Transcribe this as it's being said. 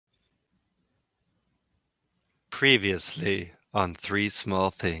Previously on Three Small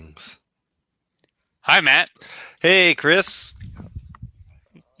Things. Hi, Matt. Hey, Chris.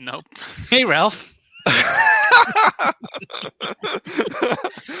 Nope. Hey, Ralph.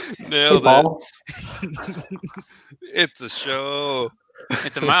 Nailed it. It's a show.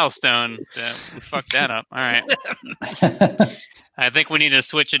 It's a milestone. We fucked that up. All right. I think we need to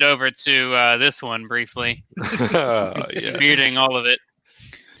switch it over to this one briefly. Yeah. Muting all of it.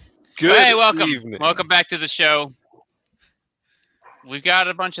 Good Hey, welcome. evening. Welcome back to the show. We've got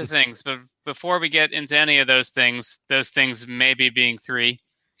a bunch of things, but before we get into any of those things maybe being three,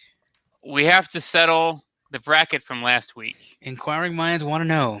 we have to settle the bracket from last week. Inquiring minds want to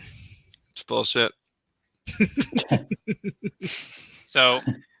know. It's bullshit. So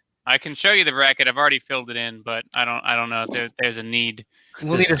I can show you the bracket. I've already filled it in, but I don't know if there's a need.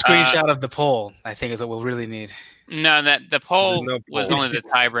 We'll need a screenshot of the poll, I think is what we'll really need. No, that the poll No was poll. only the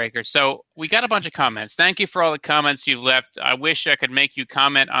tiebreaker. So we got a bunch of comments. Thank you for all the comments you've left. I wish I could make you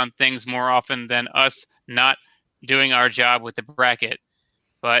comment on things more often than us not doing our job with the bracket.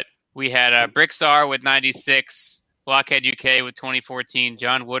 But we had Brixar with 96, Blockhead UK with 2014,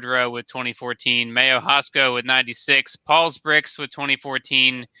 John Woodrow with 2014, Mayo Hosco with 96, Paul's Bricks with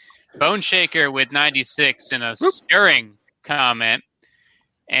 2014, Bone Shaker with 96 in a stirring comment.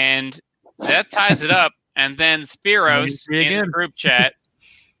 And that ties it up. And then Spiros in the group chat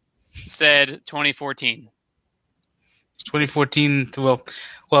said 2014. 2014.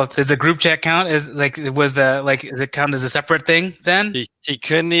 Well, does the group chat count as does it count as a separate thing then? He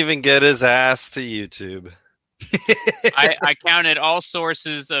couldn't even get his ass to YouTube. I counted all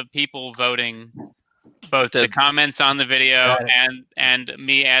sources of people voting, both the comments on the video and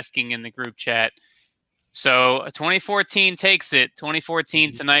me asking in the group chat. So 2014 takes it.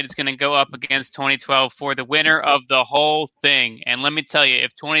 2014 tonight is going to go up against 2012 for the winner of the whole thing. And let me tell you,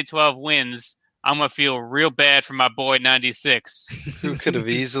 if 2012 wins, I'm going to feel real bad for my boy 96. Who could have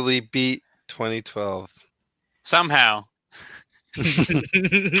easily beat 2012? Somehow.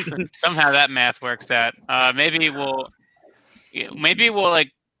 Somehow that math works out. Maybe we'll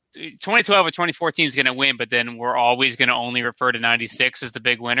like 2012 or 2014 is going to win, but then we're always going to only refer to 96 as the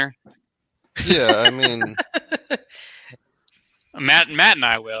big winner. Yeah, I mean, Matt and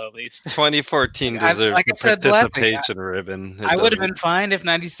I will at least. 2014 deserves like I the said last week, participation ribbon. I would have been fine if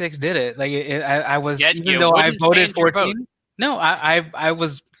 96 did it. I was, Yet even you though I wouldn't voted change your 14. No, I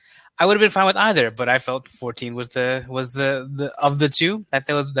would have been fine with either, but I felt 14 was the of the two. That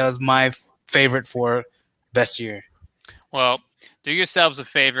was my favorite for best year. Well, do yourselves a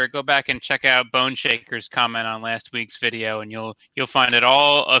favor. Go back and check out Bone Shaker's comment on last week's video, and you'll find out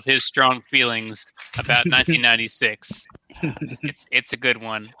all of his strong feelings about 1996. It's a good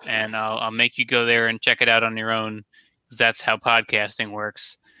one, and I'll make you go there and check it out on your own, because that's how podcasting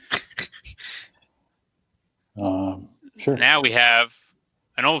works. Sure. Now we have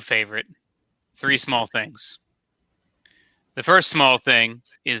an old favorite, Three Small Things. The first small thing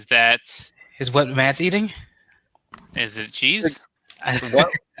is that... Is what Matt's eating? Is it cheese?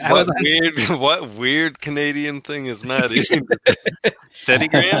 What weird Canadian thing is Matt eating? Teddy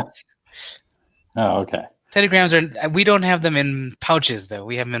Grahams? Oh, okay. Teddy Grahams we don't have them in pouches though.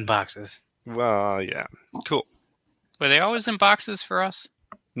 We have them in boxes. Well, yeah. Cool. Were they always in boxes for us?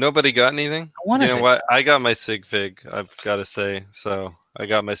 Nobody got anything? You know what? I got my sig fig, I've got to say. So I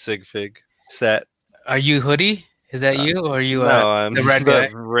got my sig fig set. Are you Hoodie? Is that you, or are you no, I'm the red guy?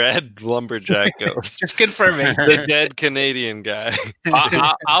 Red lumberjack ghost. Just confirming. The dead Canadian guy.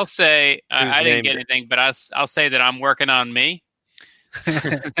 I'll say I didn't get named anything, but I'll say that I'm working on me.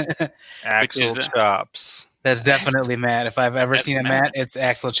 Axel chops. That's definitely Matt. If I've ever seen a Matt, it's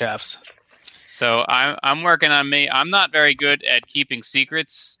Axel chops. So I'm working on me. I'm not very good at keeping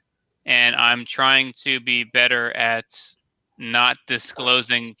secrets, and I'm trying to be better at not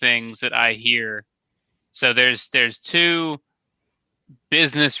disclosing things that I hear. So there's two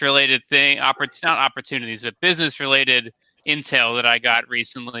business-related not opportunities, but business-related intel that I got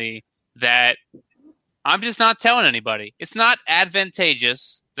recently that I'm just not telling anybody. It's not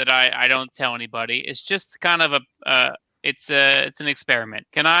advantageous that I don't tell anybody. It's just kind of it's an experiment.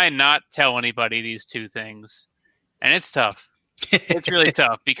 Can I not tell anybody these two things? And it's tough. It's really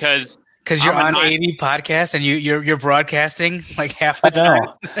tough because you're on 80 podcasts and you're broadcasting like half the time.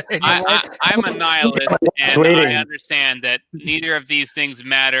 I'm a nihilist, and I understand that neither of these things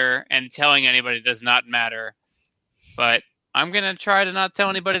matter, and telling anybody does not matter. But I'm gonna try to not tell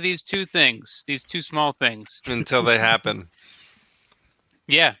anybody these two things, these two small things, until they happen.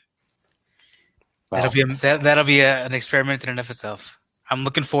 Yeah, Wow. That'll be an experiment in and of itself. I'm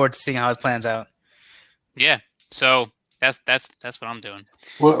looking forward to seeing how it plans out. Yeah. So That's what I'm doing.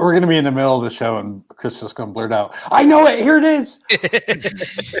 Well, we're going to be in the middle of the show, and Chris just going to blurt out, "I know it! Here it is!"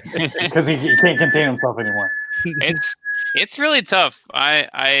 Because he can't contain himself anymore. It's really tough.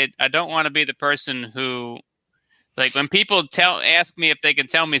 I don't want to be the person who, like, when people ask me if they can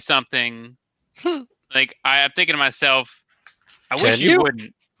tell me something, like, I'm thinking to myself, I wish you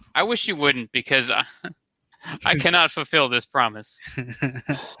wouldn't. I wish you wouldn't, because I cannot fulfill this promise.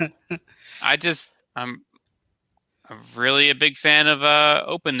 I'm really a big fan of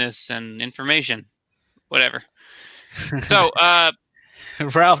openness and information. Whatever. So,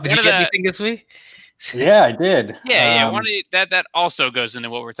 Ralph, did you get anything this week? Yeah, I did. Yeah. That also goes into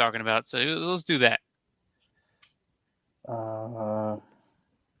what we're talking about. So let's do that. Uh,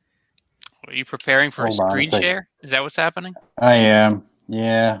 Are you preparing for a screen share? Is that what's happening? I am.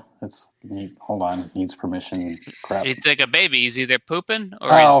 Yeah, hold on. It needs permission. Crap. He's like a baby. He's either pooping or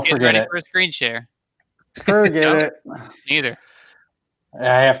he's getting ready for a screen share. Forget it. Neither. I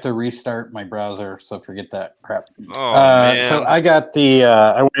have to restart my browser, so forget that crap. Oh man! So I got the.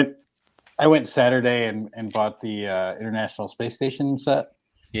 I went Saturday and bought the International Space Station set.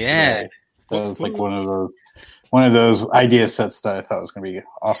 Yeah, that was like one of those idea sets that I thought was going to be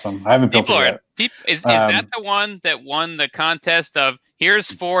awesome. I haven't built it yet. Is that the one that won the contest of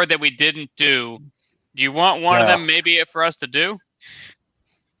here's 4 that we didn't do? Do you want one of them maybe for us to do?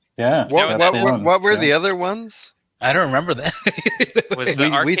 Yeah. What were the other ones? I don't remember that. Was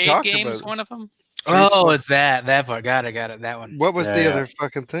the arcade games one of them? Oh, it's that part. Got it. That one. What was the other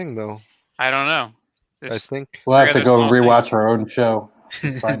fucking thing though? I don't know. I think we'll have to go rewatch our own show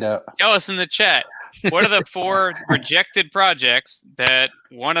and find out. Tell us in the chat. What are the 4 rejected projects that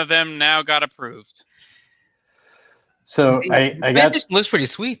one of them now got approved? So I got. Looks pretty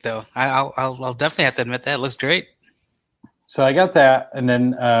sweet though. I'll definitely have to admit that. It looks great. So I got that, and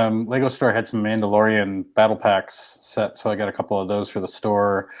then Lego Store had some Mandalorian battle packs set, so I got a couple of those for the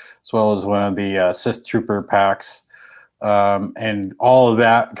store, as well as one of the Sith Trooper packs, and all of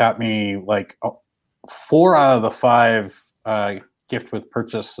that got me like 4 out of the 5 gift with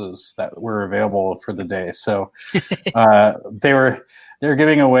purchases that were available for the day. So they were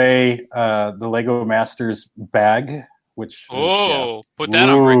giving away the Lego Masters bag, which put that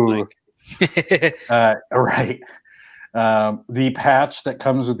on Rick Link. Right. The patch that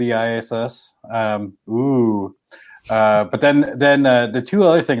comes with the ISS. But then the 2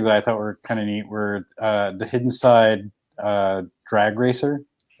 other things that I thought were kind of neat were the Hidden Side drag racer,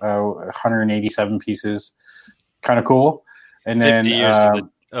 187 pieces, kind of cool. And then 50 years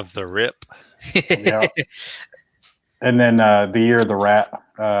of the rip. Yeah. And then the Year of the Rat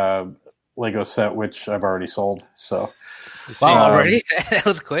Lego set, which I've already sold. So already? That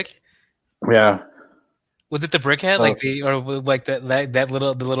was quick. Yeah. Was it the brickhead, the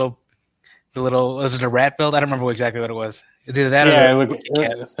little? Was it a rat build? I don't remember exactly what it was. It's either that or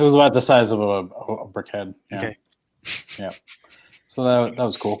it was about the size of a brickhead. Yeah. Okay. Yeah. So that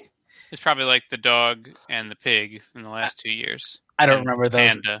was cool. It's probably like the dog and the pig from the last 2 years. I don't remember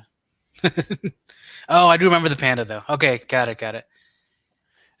those. Panda. Oh, I do remember the panda though. Okay, got it.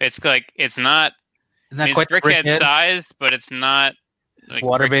 It's like it's not quite brickhead size, but it's not like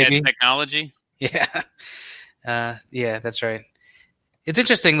water baby technology. Yeah. Yeah, that's right. It's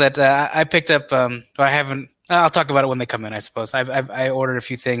interesting that I picked up. I haven't. I'll talk about it when they come in. I suppose I ordered a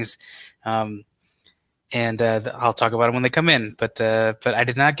few things, and I'll talk about it when they come in. But I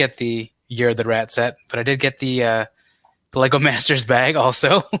did not get the Year of the Rat set. But I did get the Lego Masters bag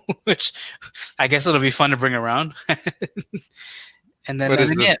also, which I guess it'll be fun to bring around. And then,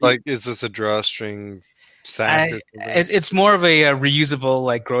 but is this a drawstring sack? It's more of a reusable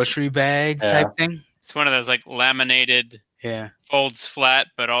like grocery bag type thing. It's one of those like laminated. Yeah. Folds flat,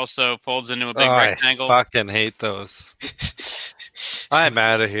 but also folds into a big rectangle. I fucking hate those. I'm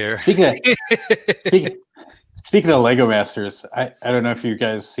out of here. Speaking of Lego Masters, I don't know if you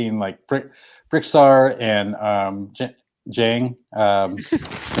guys seen like Brickstar and Jang. No,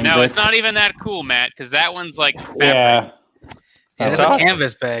 it's not even that cool, Matt, because that one's like fabric. Yeah, that's a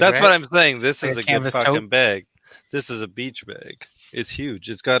canvas bag. That's what I'm saying. This like is a good fucking bag. This is a beach bag. It's huge.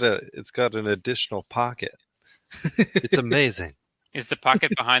 It's got an additional pocket. It's amazing. Is the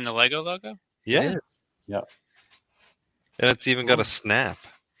pocket behind the Lego logo? Yeah. Yeah. And it's even got a snap.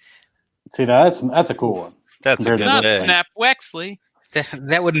 See, that's a cool one. That's a good Not bag. Snap Wexley.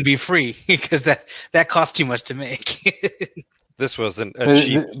 That wouldn't be free because that costs too much to make. This wasn't a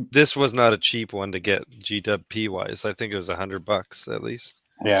cheap. This was not a cheap one to get GWP wise. I think it was $100 at least.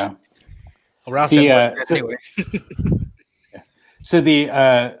 Yeah. Well, Ralph said anyway. So the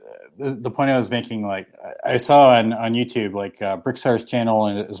the point I was making, like I saw on YouTube, like Brickstar's channel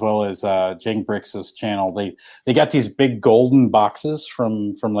and as well as Jang Bricks' channel, they got these big golden boxes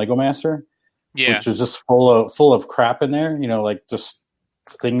from Lego Master, which was just full of crap in there, like just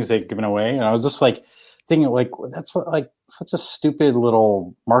things they've given away. And I was just like thinking, like, that's like such a stupid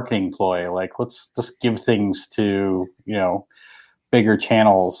little marketing ploy. Like, let's just give things to bigger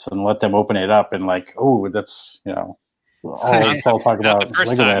channels and let them open it up, and like, oh, that's let's all talk about the first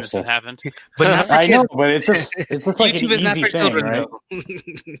Lego time Master. this happened. But not for I kids. know, but it looks like YouTube an is not easy for thing, children, right?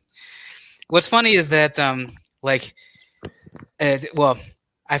 though. What's funny is that, well,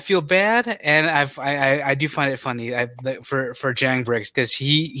 I feel bad, and I do find it funny for Jang Bricks, because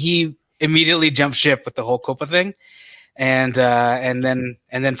he immediately jumped ship with the whole Copa thing, and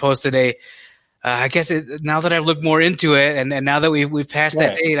then posted a. I guess now that I've looked more into it, and now that we've passed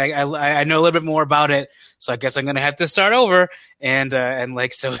that date, I know a little bit more about it. So I guess I'm gonna have to start over, and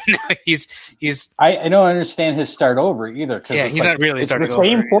so now he's. I don't understand his start over either. Yeah, he's not really starting over. It's the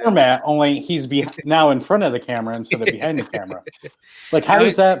same over. format, only he's now in front of the camera instead of behind the camera. Like, how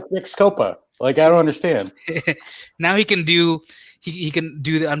does that fix Copa? Like, I don't understand. Now he can do. He can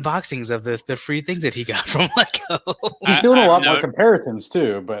do the unboxings of the free things that he got from Lego. He's doing a lot more comparisons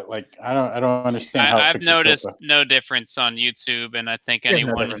too, but like I don't understand how I've noticed no difference on YouTube, and I think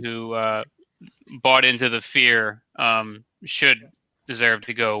anyone who bought into the fear should deserve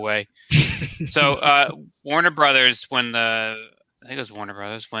to go away. So Warner Brothers, when the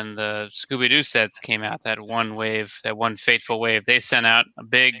Scooby-Doo sets came out, that one fateful wave, they sent out a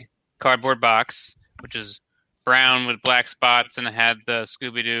big cardboard box, which is brown with black spots, and it had the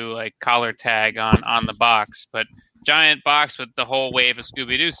Scooby-Doo like collar tag on the box, but giant box with the whole wave of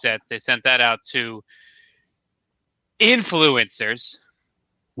Scooby-Doo sets. They sent that out to influencers.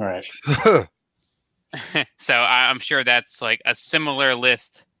 Right. So I'm sure that's like a similar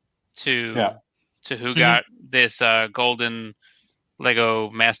list to who got this golden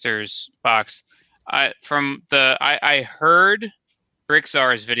Lego Masters box. I heard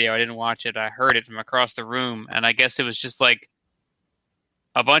Brickstar's video. I didn't watch it. I heard it from across the room, and I guess it was just like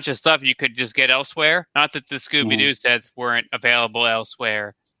a bunch of stuff you could just get elsewhere. Not that the Scooby-Doo sets weren't available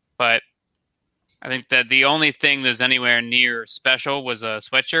elsewhere, but I think that the only thing that's anywhere near special was a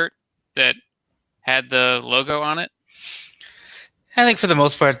sweatshirt that had the logo on it. I think for the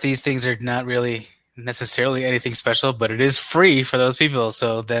most part, these things are not really necessarily anything special, but it is free for those people.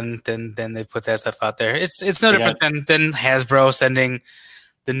 So then they put that stuff out there. It's no different than Hasbro sending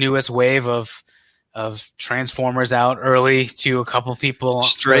the newest wave of Transformers out early to a couple people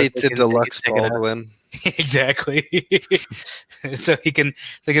straight to Deluxe Baldwin. Exactly. so he can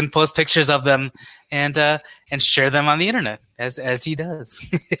post pictures of them and share them on the internet as he does.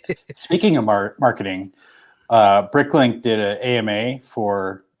 Speaking of marketing, Bricklink did an AMA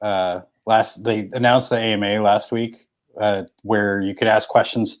for they announced the AMA last week, where you could ask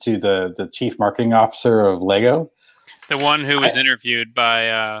questions to the chief marketing officer of Lego, the one who was interviewed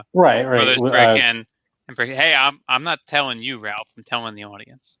by Brothers Brick and Brick. Hey, I'm not telling you, Ralph. I'm telling the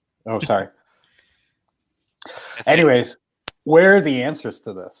audience. Oh, sorry. Anyways, where are the answers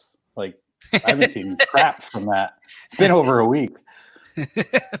to this? Like, I haven't seen crap from that. It's been over a week. Do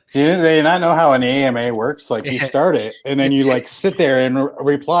they not know how an AMA works? Like, you start it, and then you like sit there and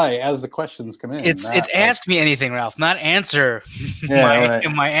reply as the questions come in. It's ask me anything, Ralph, not answer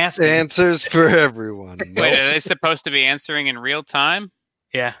my asking. Answers for everyone. Wait, are they supposed to be answering in real time?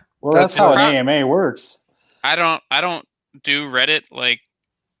 Yeah. Well, that's how an AMA works. I don't do Reddit. Like,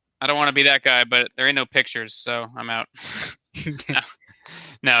 I don't want to be that guy, but there ain't no pictures, so I'm out.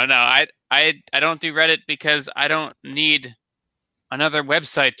 No. I don't do Reddit because I don't need another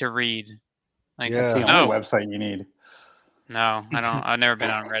website to read. Like, that's the only website you need. No, I don't. I've never been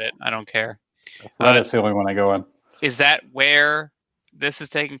on Reddit. I don't care. Reddit's the only one I go on. Is that where this is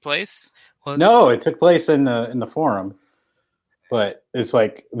taking place? Well, no, it took place in the forum. But it's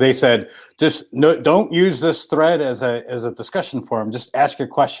like they said, don't use this thread as a discussion forum. Just ask your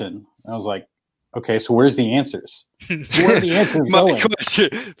question. And I was like, okay, so where's the answers? Where are the answers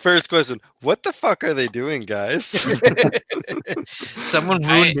going? First question: what the fuck are they doing, guys? Someone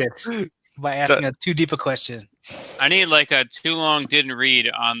ruined it by asking a too deep a question. I need like a too long didn't read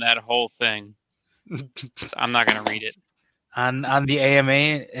on that whole thing. I'm not gonna read it. On the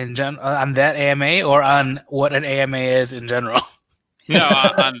AMA on that AMA, or on what an AMA is in general. No,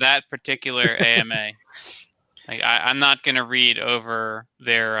 on that particular AMA. Like, I'm not going to read over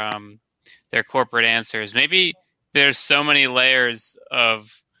their corporate answers. Maybe there's so many layers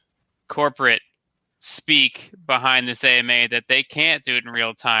of corporate speak behind this AMA that they can't do it in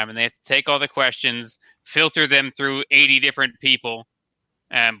real time, and they have to take all the questions, filter them through 80 different people,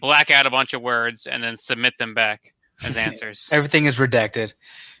 and black out a bunch of words and then submit them back as answers. Everything is redacted.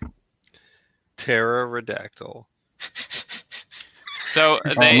 Pterodactyl. So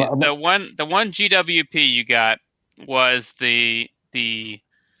the one GWP you got was the 50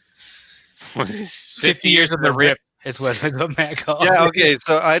 years of the rip. Is what Matt called. Yeah, okay.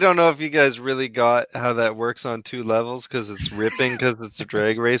 So I don't know if you guys really got how that works on two levels, because it's ripping because it's a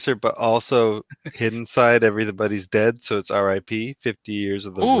drag racer, but also hidden side, everybody's dead, so it's RIP, 50 years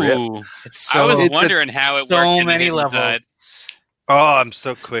of the rip. I was wondering how it worked. So many levels. Side. Oh, I'm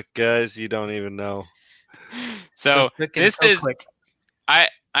so quick, guys. You don't even know. So this is quick. I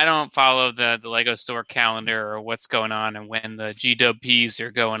don't follow the Lego store calendar or what's going on and when the GWPs are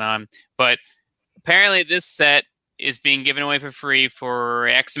going on, but apparently this set is being given away for free for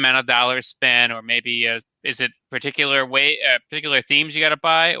X amount of dollars spent, or maybe is it particular themes you got to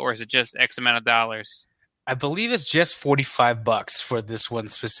buy, or is it just X amount of dollars? I believe it's just $45 for this one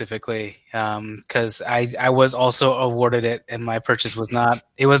specifically, because I was also awarded it, and my purchase was not.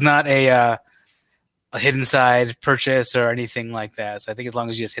 It was not a hidden side purchase or anything like that. So I think as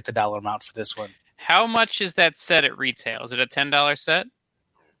long as you just hit the dollar amount for this one. How much is that set at retail? Is it a $10 set?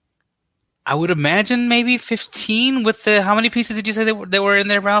 I would imagine maybe 15 with the. How many pieces did you say that were in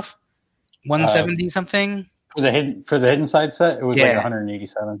there, Ralph? 170 something? For the hidden side set, it was like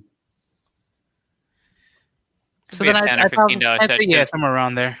 187. So then $10 or $15 set. Yeah, somewhere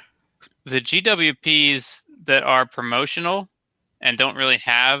around there. The GWPs that are promotional and don't really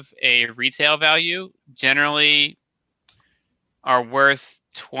have a retail value generally are worth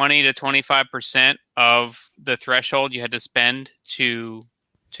 20 to 25% of the threshold you had to spend to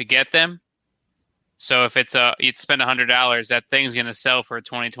get them. So if it's you'd spend $100, that thing's going to sell for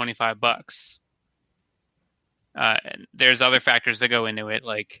 $20-25. And there's other factors that go into it,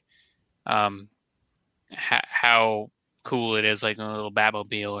 like how cool it is, like a little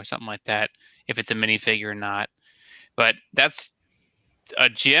Batmobile or something like that, if it's a minifigure or not. But that's a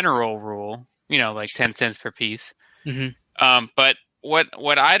general rule, like 10 cents per piece. Mm-hmm. But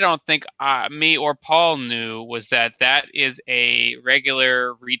what I don't think me or Paul knew was that is a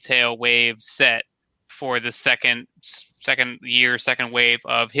regular retail wave set for the second wave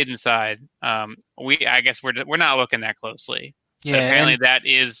of Hidden Side. I guess we're not looking that closely. Yeah, but apparently that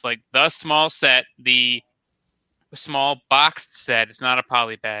is like the small set, the small boxed set. It's not a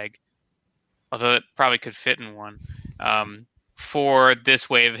poly bag, although it probably could fit in one. For this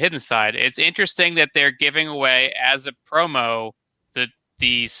wave of Hidden Side, it's interesting that they're giving away as a promo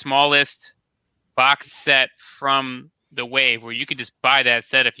the smallest box set from the wave, where you could just buy that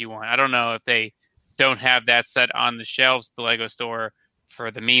set if you want. I don't know if they don't have that set on the shelves at the Lego store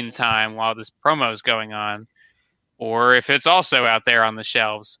for the meantime while this promo is going on, or if it's also out there on the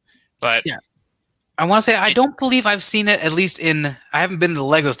shelves. But yeah, I want to say I don't believe I've seen it, at least I haven't been to the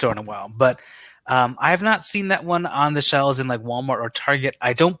Lego store in a while, but I have not seen that one on the shelves in like Walmart or Target.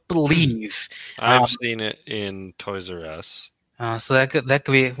 I don't believe. I've seen it in Toys R Us. So that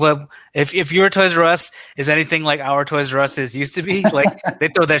could be, well, if your Toys R Us is anything like our Toys R Us used to be, like they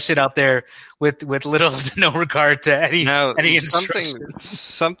throw that shit out there with little to no regard to any instructions.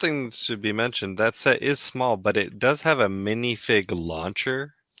 Something should be mentioned. That set is small, but it does have a minifig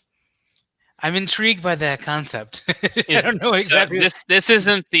launcher. I'm intrigued by that concept. I don't know exactly. This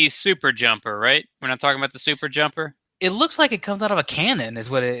isn't the Super Jumper, right? We're not talking about the Super Jumper. It looks like it comes out of a cannon. Is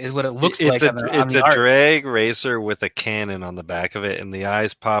what it looks like. It's a drag racer with a cannon on the back of it, and the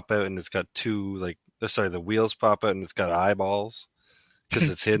eyes pop out, and it's got the wheels pop out, and it's got eyeballs because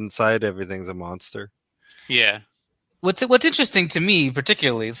it's hidden side. Everything's a monster. Yeah. What's interesting to me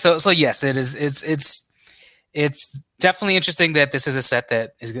particularly? So yes, it is. It's definitely interesting that this is a set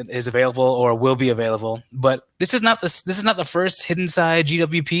that is available or will be available. But this is not the first Hidden Side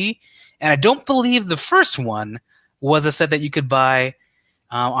GWP, and I don't believe the first one was a set that you could buy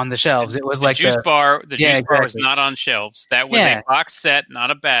on the shelves. It was like juice bar. The juice bar was not on shelves. That was a box set, not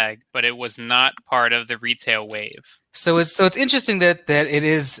a bag, but it was not part of the retail wave. So it's interesting that it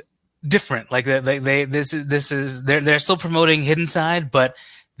is different. Like they're still promoting Hidden Side, but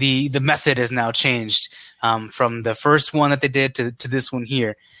the method is now changed from the first one that they did to this one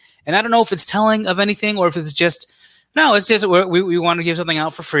here. And I don't know if it's telling of anything or if it's just we want to give something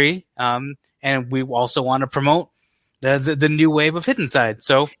out for free, and we also want to promote the new wave of Hidden Side.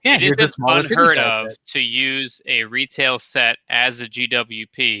 So yeah, it is unheard of to use a retail set as a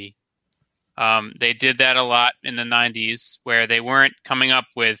GWP. They did that a lot in the 90s, where they weren't coming up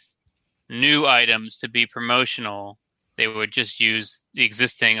with new items to be promotional. They would just use the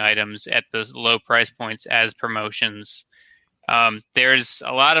existing items at those low price points as promotions. There's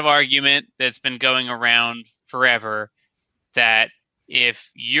a lot of argument that's been going around forever that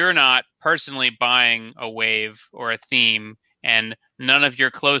if you're not personally buying a wave or a theme and none of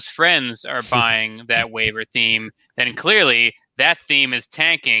your close friends are buying that wave or theme, then clearly that theme is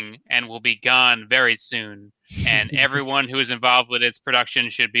tanking and will be gone very soon. And everyone who is involved with its production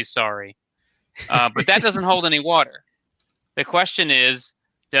should be sorry. But that doesn't hold any water. The question is,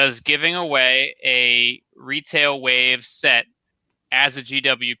 does giving away a retail wave set as a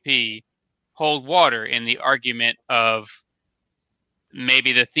GWP hold water in the argument of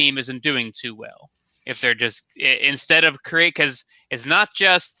maybe the theme isn't doing too well? If they're just, instead of create, because it's not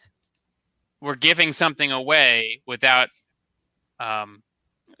just we're giving something away without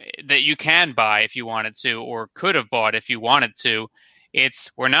that you can buy if you wanted to, or could have bought if you wanted to.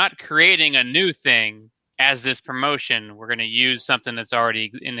 It's we're not creating a new thing as this promotion. We're going to use something that's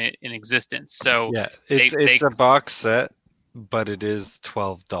already in existence. So yeah, it's a box set, but it is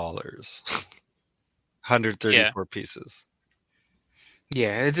 $12. 134 pieces.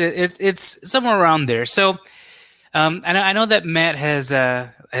 Yeah, it's somewhere around there. So, I know that Matt has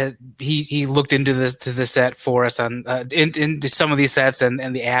he looked into the set for us on into some of these sets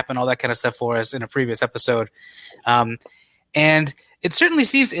and the app and all that kind of stuff for us in a previous episode, and it certainly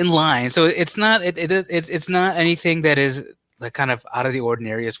seems in line. So it's not it's not anything that is like kind of out of the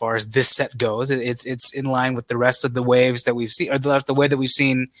ordinary as far as this set goes. It's in line with the rest of the waves that we've seen, or the way that we've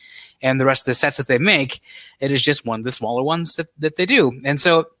seen, and the rest of the sets that they make. It is just one of the smaller ones that they do, and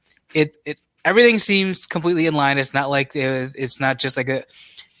so it everything seems completely in line. It's not like it's not just like a.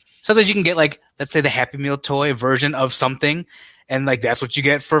 Sometimes you can get like, let's say, the Happy Meal toy version of something, and like that's what you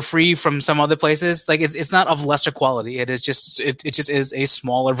get for free from some other places. Like it's not of lesser quality. It is just it just is a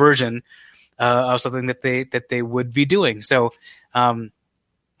smaller version of something that they would be doing. So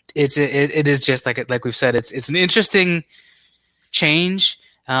it is just like we've said. It's an interesting change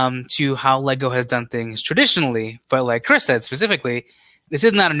to how Lego has done things traditionally. But like Chris said specifically, this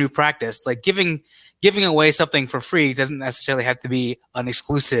is not a new practice. Like giving away something for free doesn't necessarily have to be an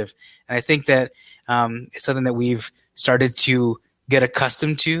exclusive. And I think that it's something that we've started to get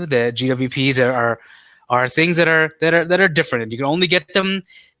accustomed to. The GWPs are things that are different, and you can only get them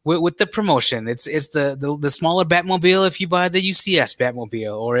with the promotion. It's the smaller Batmobile if you buy the UCS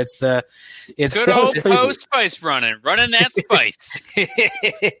Batmobile, or it's good old Poe Spice running that spice.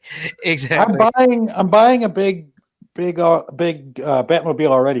 Exactly. I'm buying a big Batmobile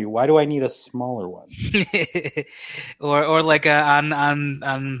already. Why do I need a smaller one? or like on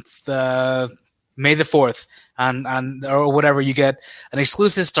the May the 4th on or whatever, you get an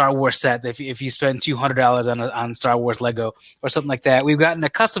exclusive Star Wars set if you spend $200 on Star Wars Lego or something like that. We've gotten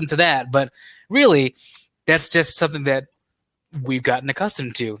accustomed to that, but really that's just something that we've gotten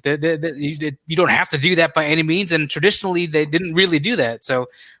accustomed to. You don't have to do that by any means, and traditionally they didn't really do that. So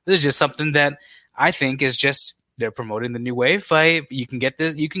this is just something that I think is just they're promoting the new wave by you can get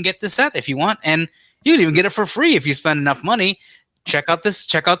this set if you want, and you can even get it for free if you spend enough money. Check out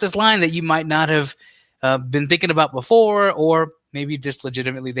this line that you might not have been thinking about before, or maybe just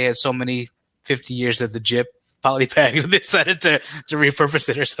legitimately they had so many 50 years of the JIP poly bags they decided to repurpose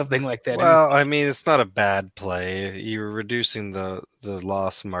it or something like that. Well, I mean, it's not a bad play. You're reducing the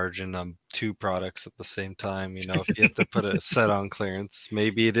loss margin on two products at the same time. You know, if you have to put a set on clearance,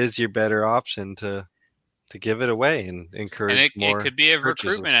 maybe it is your better option to give it away and encourage more. It could be a purchases.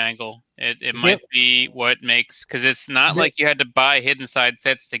 recruitment angle. It might be what makes, because it's not like you had to buy Hidden Side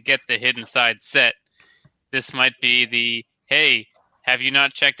sets to get the Hidden Side set. This might be the, hey, have you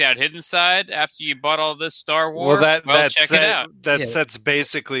not checked out Hidden Side after you bought all this Star Wars? Check it out. That set's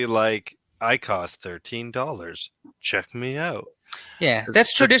basically like, I cost $13. Check me out. Yeah,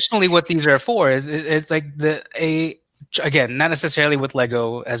 that's traditionally what these are for. Is like again, not necessarily with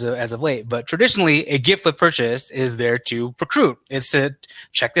Lego as of late, but traditionally a gift with purchase is there to recruit. It's to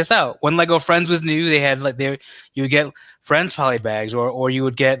check this out. When Lego Friends was new, they had you would get Friends poly bags, or you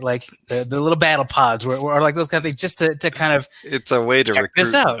would get like the little battle pods, or like those kind of things, just to kind of. It's a way to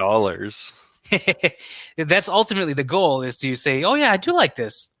recruit dollars. That's ultimately the goal, is to say, oh yeah, I do like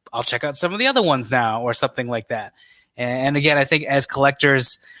this. I'll check out some of the other ones now, or something like that. And again, I think as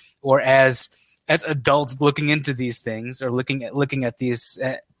collectors or as adults looking into these things, or looking at these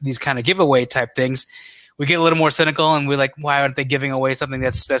kind of giveaway type things, we get a little more cynical, and we're like, why aren't they giving away something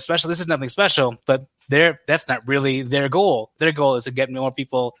that's special? This is nothing special, but that's not really their goal. Their goal is to get more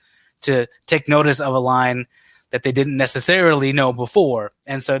people to take notice of a line that they didn't necessarily know before.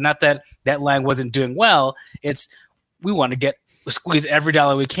 And so not that line wasn't doing well, it's we want to squeeze every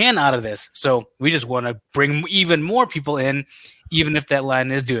dollar we can out of this. So we just want to bring even more people in, even if that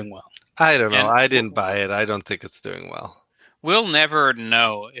line is doing well. I don't know. I didn't buy it. I don't think it's doing well. We'll never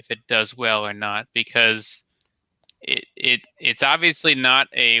know if it does well or not, because It's obviously not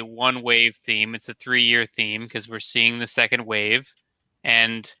a one wave theme. It's a 3-year theme because we're seeing the second wave,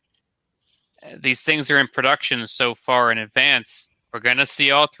 and these things are in production so far in advance. We're going to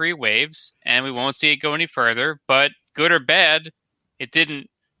see all 3 waves, and we won't see it go any further. But good or bad, it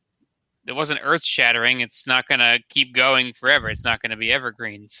wasn't earth shattering. It's not going to keep going forever. It's not going to be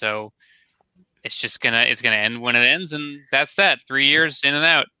evergreen. So it's just gonna end when it ends, and that's that. 3 years in and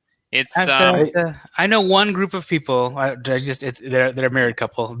out. It's I know one group of people. They're a married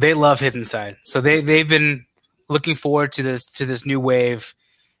couple. They love Hidden Side, so they've been looking forward to this new wave,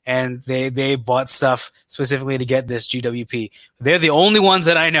 and they bought stuff specifically to get this GWP. They're the only ones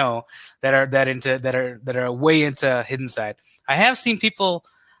that I know that are way into Hidden Side. I have seen people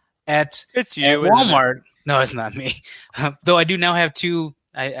at Walmart. No, it's not me. Though I do now have 2.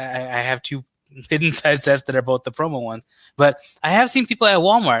 I have 2 Hidden Side sets that are both the promo ones. But I have seen people at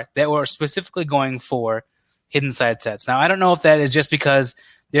Walmart that were specifically going for Hidden Side sets. Now, I don't know if that is just because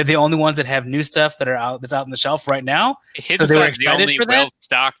they're the only ones that have new stuff that's out on the shelf right now. Hidden Side's the only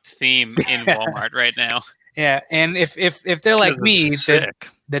well-stocked theme in Walmart right now. Yeah, and if they're like me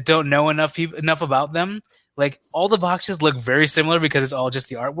that don't know enough about them, like all the boxes look very similar because it's all just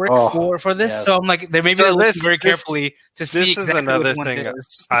the artwork for this. Yeah. So I'm like, they're looking very carefully to see exactly another which one thing it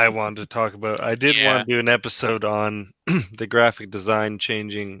is. I wanted to talk about. I did want to do an episode on the graphic design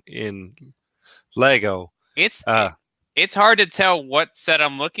changing in Lego. It's hard to tell what set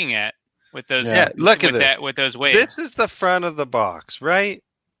I'm looking at with those. Yeah, look at this. With those waves. This is the front of the box, right?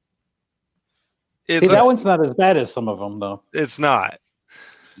 That one's not as bad as some of them, though. It's not.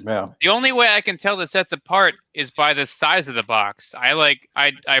 Yeah. The only way I can tell the sets apart is by the size of the box. I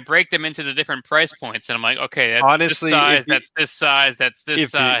break them into the different price points, and I'm like, okay, that's honestly, this size, that's this size, that's this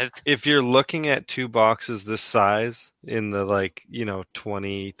size. If you're looking at 2 boxes this size in the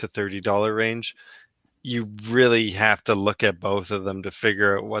 $20 to $30 range, you really have to look at both of them to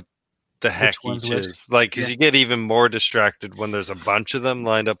figure out what the heck each is. Because you get even more distracted when there's a bunch of them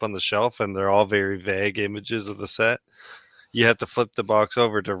lined up on the shelf, and they're all very vague images of the set. You have to flip the box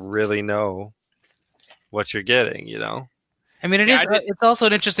over to really know what you're getting, I mean, it's also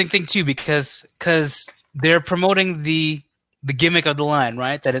an interesting thing too because they're promoting the gimmick of the line,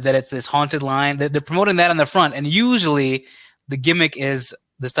 right? That it's this haunted line. They're promoting that on the front, and usually the gimmick is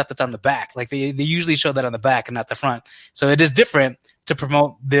the stuff that's on the back. Like they usually show that on the back and not the front. So it is different to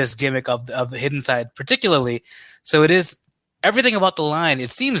promote this gimmick of the Hidden Side particularly. So it is everything about the line.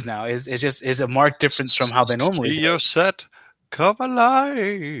 It seems now is a marked difference from how they normally do. Your set. Come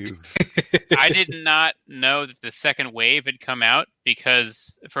alive! I did not know that the second wave had come out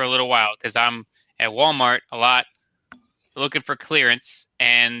for a little while because I'm at Walmart a lot looking for clearance,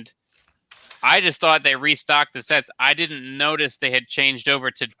 and I just thought they restocked the sets. I didn't notice they had changed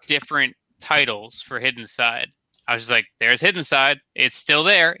over to different titles for Hidden Side. I was just like, there's Hidden Side. It's still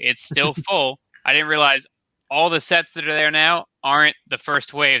there. It's still full. I didn't realize all the sets that are there now aren't the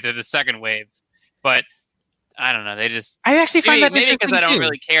first wave. They're the second wave. But I don't know. I actually find that maybe because I don't too.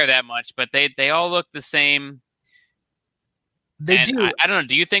 really care that much, but they all look the same. They do. I don't know.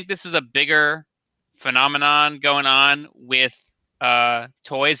 Do you think this is a bigger phenomenon going on with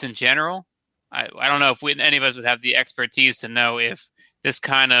toys in general? I don't know if any of us would have the expertise to know if this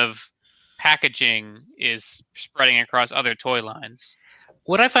kind of packaging is spreading across other toy lines.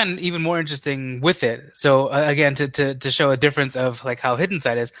 What I find even more interesting with it, so again, to show a difference of like how Hidden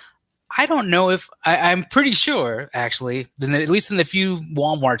Side is. I don't know if I'm pretty sure, actually, at least in the few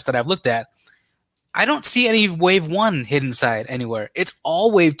Walmarts that I've looked at, I don't see any Wave 1 Hidden Side anywhere. It's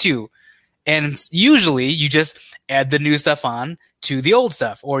all Wave 2. And usually you just add the new stuff on to the old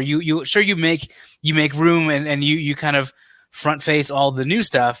stuff. Or you make room and you kind of front face all the new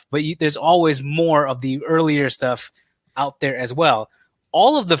stuff, but there's always more of the earlier stuff out there as well.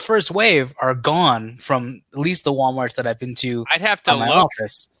 All of the first wave are gone from at least the Walmarts that I've been to. I'd have to look.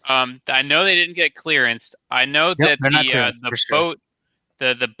 Office. I know they didn't get clearanced. I know that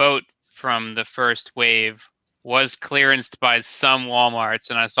the boat from the first wave was clearanced by some Walmarts,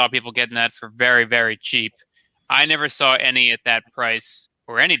 and I saw people getting that for very, very cheap. I never saw any at that price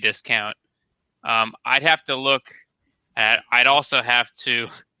or any discount. I'd have to look at. I'd also have to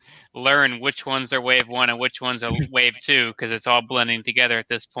learn which ones are Wave 1 and which ones are Wave 2 because it's all blending together at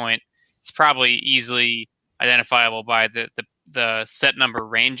this point. It's probably easily identifiable by the set number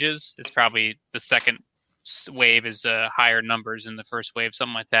ranges. It's probably the second wave is higher numbers than the first wave,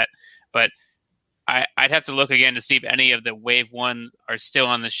 something like that. But I'd have to look again to see if any of the Wave 1 are still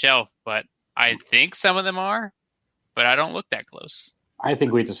on the shelf. But I think some of them are, but I don't look that close. I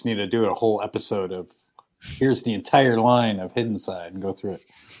think we just need to do a whole episode of here's the entire line of Hidden Side and go through it.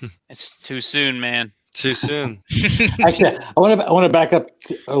 It's too soon, man. Too soon. Actually, I want to back up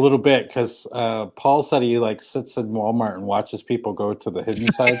a little bit because Paul said he like sits in Walmart and watches people go to the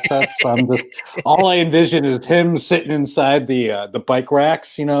hidden side stuff. So I'm just all I envision is him sitting inside the bike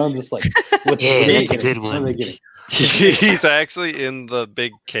racks, just like what that's a good one. What are they getting? He's actually in the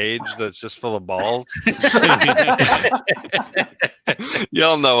big cage that's just full of balls.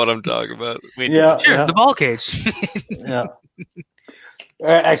 Y'all know what I'm talking about. Yeah, Sure, the ball cage. Yeah.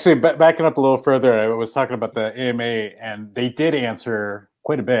 Actually, backing up a little further, I was talking about the AMA, and they did answer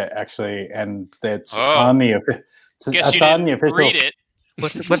quite a bit, actually, and it's on the official. Read it.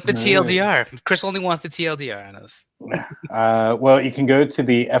 What's the TLDR? Chris only wants the TLDR on us. Well, you can go to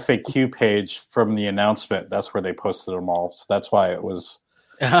the FAQ page from the announcement. That's where they posted them all. So that's why it was.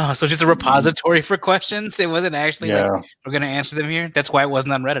 Oh, so just a repository for questions. It wasn't actually like we're going to answer them here. That's why it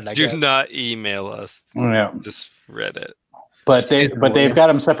wasn't on Reddit. Do not email us. Yeah, just Reddit. But they've got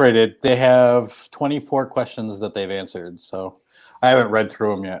them separated. They have 24 questions that they've answered. So I haven't read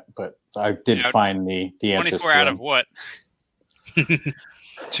through them yet, but I did find the answers. 24 out of what?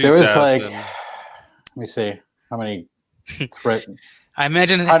 There was like, let me see how many. I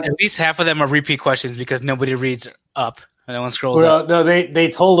imagine at least half of them are repeat questions because nobody reads up. No one scrolls up. No,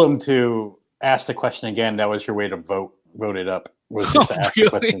 they told them to ask the question again. That was your way to vote it up. Was just to ask the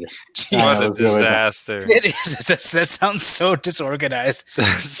question. What a disaster! It is. That sounds so disorganized.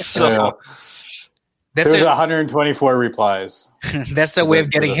 There's 124 replies. That's their way of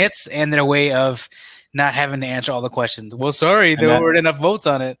getting hits and their way of not having to answer all the questions. Well, sorry, there weren't enough votes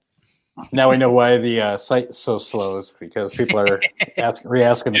on it. Now we know why the site's so slow is because people are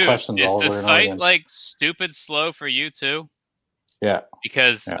re-asking the questions all over and over again. Is the site like stupid slow for you too? Yeah.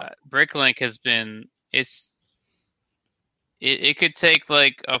 Because Bricklink has been it could take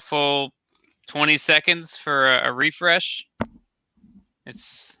like a full 20 seconds for a refresh.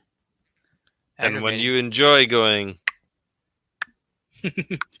 It's and when you enjoy going,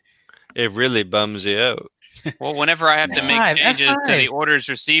 it really bums you out. Well, whenever I have to make changes to the orders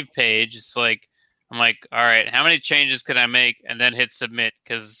received page, it's like I'm like, all right, how many changes could I make, and then hit submit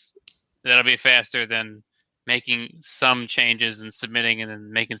because that'll be faster than making some changes and submitting and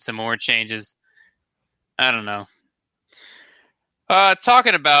then making some more changes. I don't know.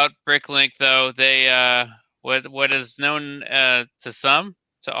 Talking about Bricklink, though, they what is known to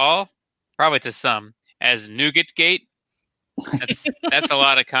all, probably to some, as Nougat Gate. That's a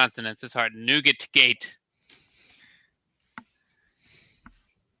lot of consonants. It's hard. Nougat Gate.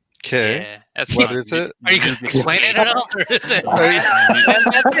 Okay. Yeah, that's what is it? Are you going to explain it at all? Or is it?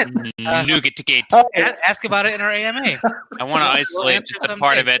 That's it. Nougat Gate. Ask about it in our AMA. I want to isolate just a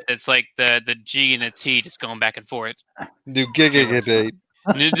part of it that's like the G and the T just going back and forth. Nougat.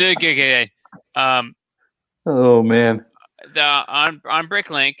 Oh man. On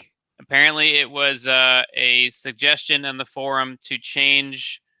Bricklink, apparently it was a suggestion on the forum to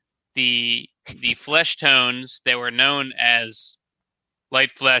change the flesh tones that were known as light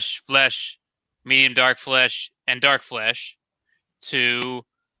flesh, medium dark flesh, and dark flesh to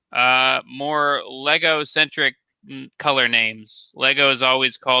more Lego-centric color names. Lego has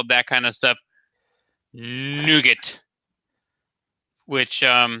always called that kind of stuff nougat, which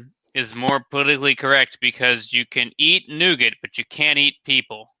is more politically correct because you can eat nougat, but you can't eat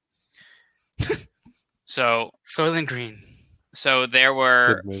people. So Soylent Green. So there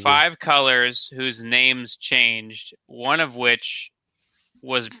were 5 colors whose names changed, one of which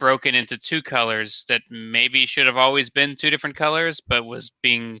was broken into 2 colors that maybe should have always been 2 different colors, but was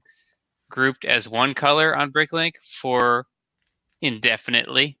being grouped as one color on Bricklink for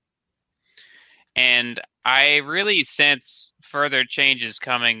indefinitely. And I really sense further changes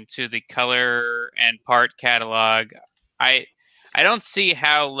coming to the color and part catalog. I don't see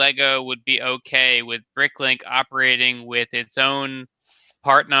how Lego would be okay with Bricklink operating with its own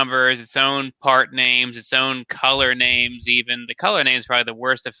part numbers, its own part names, its own color names even. The color name is probably the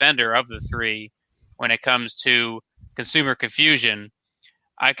worst offender of the 3 when it comes to consumer confusion.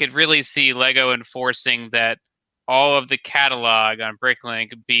 I could really see Lego enforcing that all of the catalog on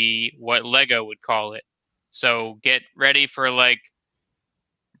Bricklink be what Lego would call it. So get ready for like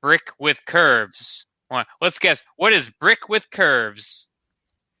brick with curves. Let's guess. What is brick with curves?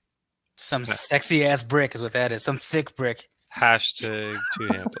 Some sexy ass brick is what that is. Some thick brick. Hashtag 2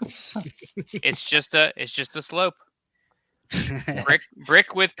 handles. It's just a slope.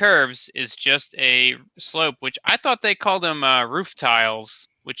 Brick with curves is just a slope, which I thought they called them roof tiles,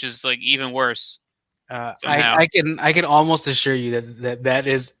 which is like even worse. I can almost assure you that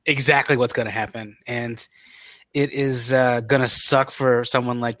is exactly what's going to happen, and it is going to suck for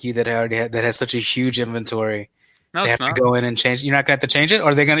someone like you that has such a huge inventory No, They have it's not. to go in and change. You're not going to have to change it, or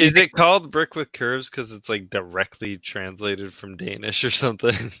are they going to? Is it called Brick with Curves because it's like directly translated from Danish or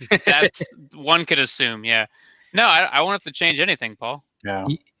something? That's one could assume. Yeah. No, I won't have to change anything, Paul. Yeah.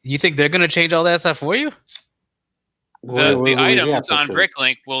 You think they're going to change all that stuff for you? The What do we have items to on change?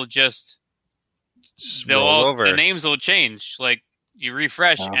 Bricklink will just Roll over. the names will change. Like you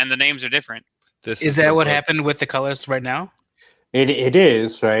refresh Yeah. and the names are different. This Is the that what book. happened with the colors right now? It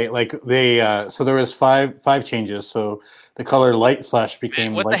is, right? Like they so there was five changes. So the color light flesh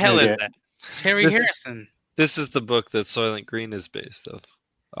became Man, what light the hell is nougat. that? It's Harry This- Harrison. This is the book that Soylent Green is based off.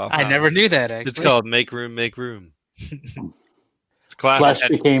 I never knew that. Actually, It's called Make Room, Make Room. It's classic.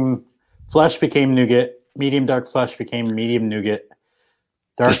 Flesh became nougat. Medium dark flesh became medium nougat.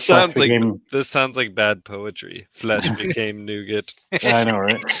 Dark This flesh sounds like became this sounds like bad poetry. Flesh became nougat. I know,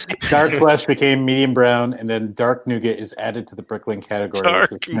 right? Dark flesh became medium brown, and then dark nougat is added to the Bricklink category,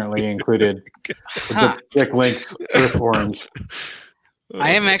 Dark which is currently included with Huh. the Bricklink's Earth Orange.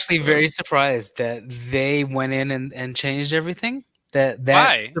 I am actually very surprised that they went in and changed everything. That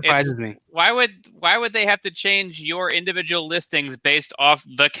Why? surprises me. Why would they have to change your individual listings based off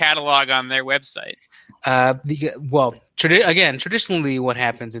the catalog on their website? Traditionally, what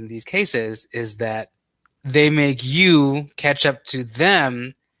happens in these cases is that they make you catch up to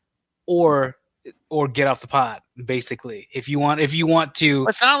them, or get off the pot. Basically, if you want to,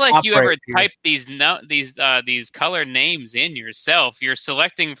 It's not like you ever operate here. type these color names in yourself. You're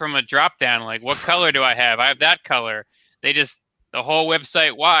selecting from a drop down, like what color do I have? I have that color. They just the whole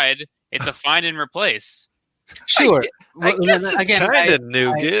website wide. It's a find and replace. sure. I guess it's Again, kind of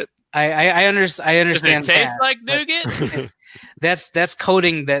nougat. I Does it understand. taste that, like but nougat? that's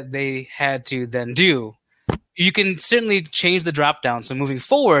coding that they had to then do. You can certainly change the drop down. So moving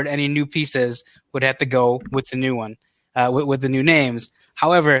forward, any new pieces would have to go with the new one, with the new names.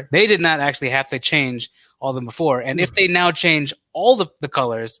 However, they did not actually have to change all of them before. And if they now change all the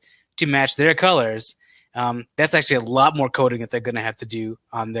colors to match their colors, that's actually a lot more coding that they're going to have to do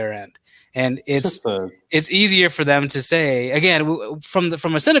on their end. And it's easier for them to say, again, from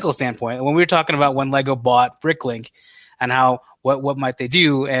a cynical standpoint, when we were talking about when Lego bought Bricklink and how what might they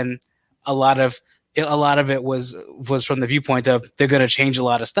do, and a lot of it was from the viewpoint of they're going to change a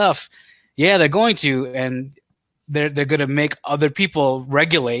lot of stuff. Yeah, they're going to, and they're going to make other people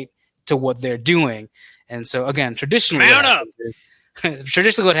regulate to what they're doing. And so again, traditionally what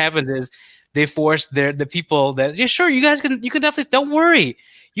happens is they force the people that sure, you can definitely, don't worry,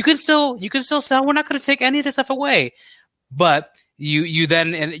 you can still sell. We're not going to take any of this stuff away, but you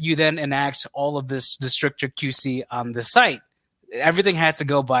then enact all of this the stricter QC on the site. Everything has to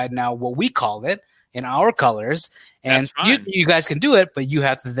go by now what we call it in our colors, and you guys can do it, but you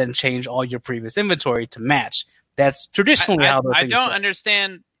have to then change all your previous inventory to match. That's traditionally how those things I don't work.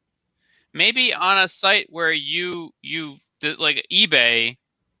 understand. Maybe on a site where you like eBay,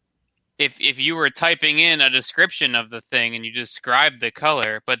 if you were typing in a description of the thing and you describe the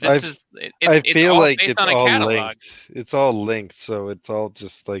color, but I feel all like based it's on a all catalog. linked. It's all linked, so it's all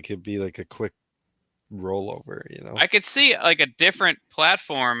just like it'd be like a quick rollover, you know. I could see like a different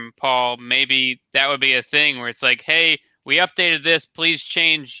platform, Paul. Maybe that would be a thing where it's like, hey, we updated this. Please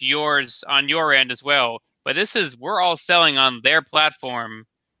change yours on your end as well. But we're all selling on their platform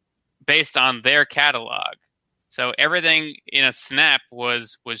based on their catalog. So everything in a snap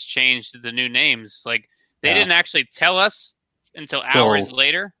was changed to the new names. Like they didn't actually tell us until hours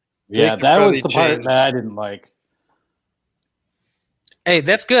later. Yeah, could that was probably the part change. that I didn't like. Hey,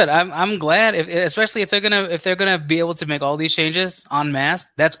 that's good. I'm glad, especially if they're gonna be able to make all these changes en masse.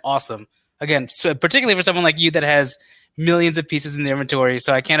 That's awesome. Again, particularly for someone like you that has millions of pieces in the inventory.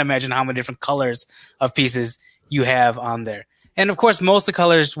 So I can't imagine how many different colors of pieces you have on there. And of course, most of the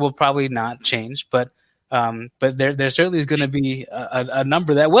colors will probably not change, but there certainly is going to be a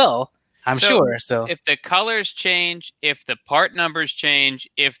number that will. I'm sure. So if the colors change, if the part numbers change,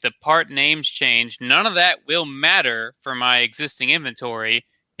 if the part names change, none of that will matter for my existing inventory.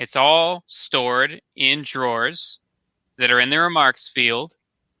 It's all stored in drawers that are in the remarks field.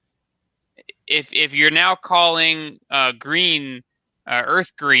 If you're now calling green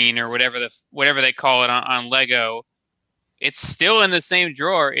earth green or whatever they call it on Lego, it's still in the same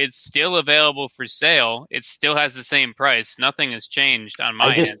drawer. It's still available for sale. It still has the same price. Nothing has changed on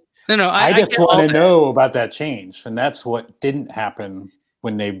my end. I just want to know about that change, and that's what didn't happen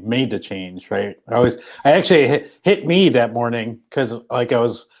when they made the change, right? Hit me that morning because like I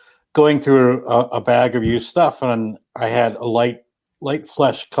was going through a bag of used stuff, and I had a light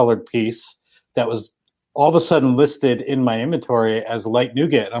flesh colored piece that was all of a sudden listed in my inventory as light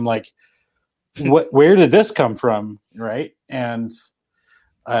nougat. I'm like, where did this come from, right? And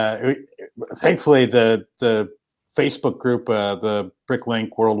thankfully the Facebook group, the Bricklink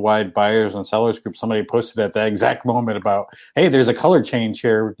Worldwide Buyers and Sellers group, somebody posted at that exact moment about, hey, there's a color change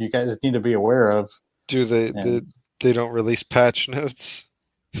here. You guys need to be aware of. Do they don't release patch notes?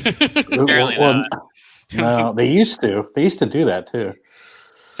 Apparently not. No, they used to. They used to do that too.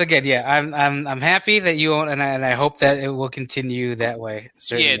 So again, yeah, I'm happy that you own, and I hope that it will continue that way.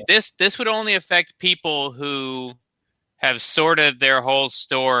 Certainly. Yeah, this would only affect people who have sorted their whole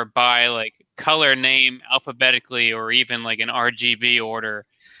store by like color name alphabetically, or even like an RGB order.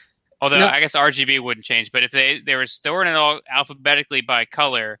 Although I guess RGB wouldn't change, but if they were storing it all alphabetically by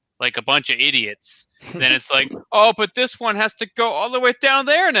color, like a bunch of idiots, then it's like, oh, but this one has to go all the way down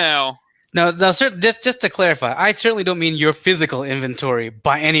there now. No, just to clarify, I certainly don't mean your physical inventory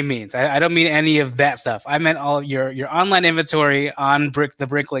by any means. I don't mean any of that stuff. I meant all of your online inventory on the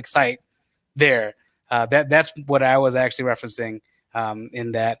Bricklink site. There, that's what I was actually referencing.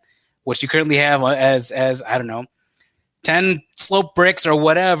 In that, what you currently have as I don't know, 10 slope bricks or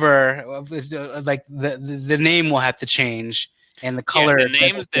whatever. Like the name will have to change, and the color. Yeah,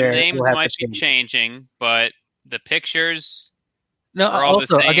 the names might be changing, but the pictures. No,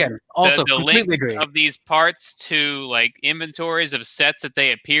 also the completely links agree. of these parts to like inventories of sets that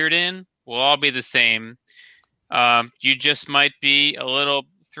they appeared in will all be the same. You just might be a little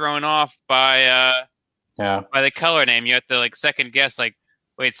thrown off by the color name. You have to like second guess, like,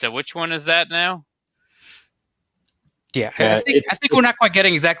 wait, so which one is that now? Yeah, I think we're not quite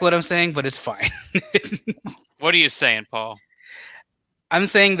getting exactly what I'm saying, but it's fine. What are you saying, Paul? I'm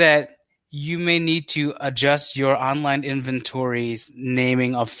saying that you may need to adjust your online inventory's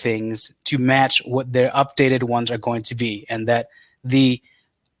naming of things to match what their updated ones are going to be, and that the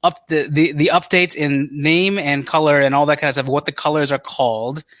updates in name and color and all that kind of stuff, what the colors are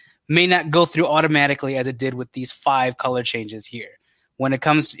called, may not go through automatically as it did with these 5 color changes here. When it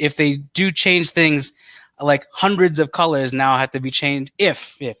comes, if they do change things, like hundreds of colors now have to be changed,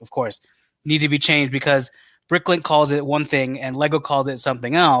 if of course need to be changed because Bricklink calls it one thing and Lego called it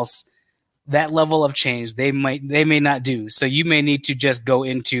something else. That level of change they may not do. So you may need to just go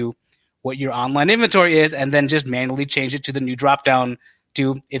into what your online inventory is and then just manually change it to the new drop down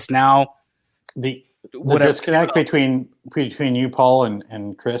to it's now the disconnect between you, Paul,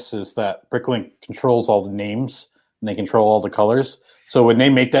 and Chris is that Bricklink controls all the names and they control all the colors. So when they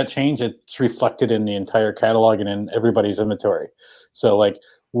make that change, it's reflected in the entire catalog and in everybody's inventory. So like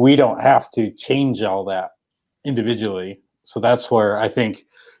we don't have to change all that individually. So that's where I think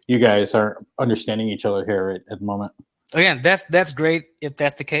you guys are understanding each other here at the moment. Again, that's great if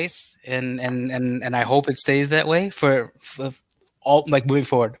that's the case, and I hope it stays that way for all like moving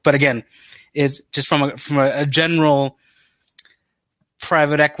forward. But again, it's just from a general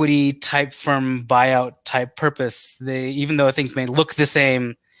private equity type firm buyout type purpose. Even though things may look the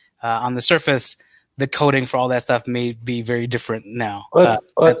same on the surface, the coding for all that stuff may be very different now.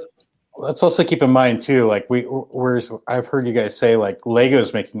 Let's also keep in mind too, like I've heard you guys say like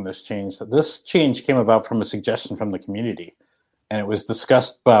Lego's making this change. This change came about from a suggestion from the community, and it was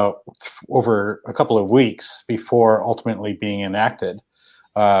discussed about over a couple of weeks before ultimately being enacted.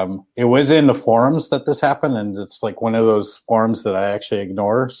 It was in the forums that this happened, and it's like one of those forums that I actually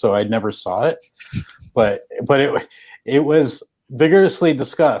ignore, so I never saw it. But it was vigorously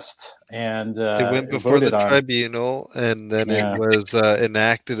discussed, and it went before the tribunal, and then it was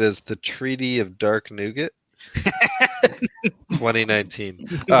enacted as the Treaty of Dark Nougat, 2019.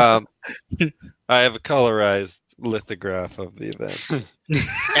 I have a colorized lithograph of the event, and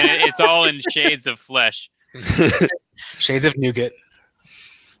it's all in shades of flesh, shades of nougat.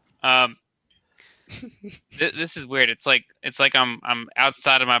 This is weird. It's like I'm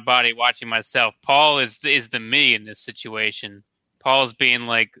outside of my body watching myself. Paul is the me in this situation. Paul's being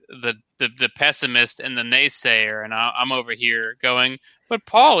like the pessimist and the naysayer, and I'm over here going, but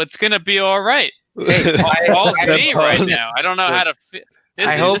Paul, it's gonna be all right. Hey, Paul's me right now. I don't know how to.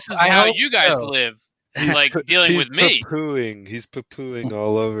 This is how you guys live, like dealing with me. He's poo-pooing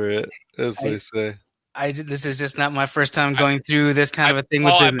all over it, as they say. This is just not my first time going through this kind of a thing.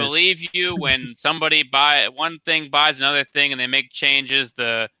 Paul, I believe you when somebody buys another thing and they make changes.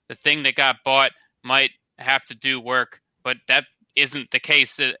 The thing that got bought might have to do work, but that isn't the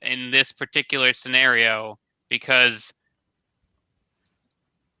case in this particular scenario because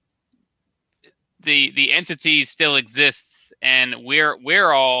the entity still exists, and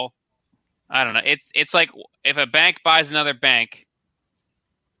we're all, I don't know. It's like if a bank buys another bank,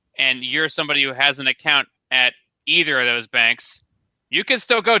 and you're somebody who has an account at either of those banks, you can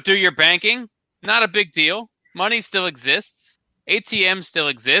still go do your banking. Not a big deal. Money still exists. ATMs still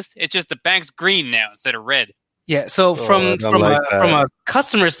exist. It's just the bank's green now instead of red. Yeah. So I from don't like from that. a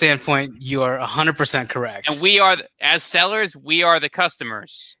customer standpoint, you are 100% correct. And we are, as sellers, we are the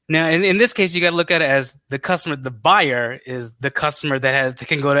customers. Now, in this case, you got to look at it as the customer. The buyer is the customer that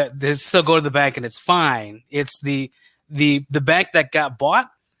can go to they still go to the bank and it's fine. It's the bank that got bought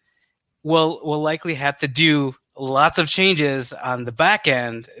will likely have to do lots of changes on the back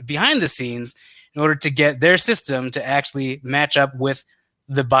end behind the scenes in order to get their system to actually match up with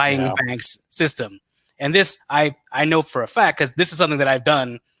the buying bank's system. And this I know for a fact because this is something that I've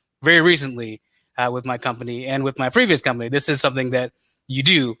done very recently with my company and with my previous company. This is something that you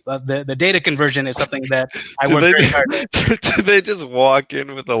do. The data conversion is something that I work very hard at. Do they just walk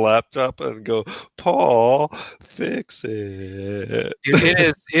in with a laptop and go, Paul, fix it?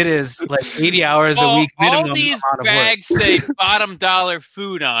 It is like 80 hours a week minimum all these amount of work. bags say bottom dollar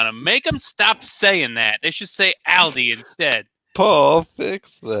food on them. Make them stop saying that. They should say Aldi instead. Paul,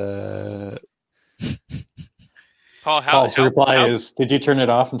 fix that. Paul's reply is, did you turn it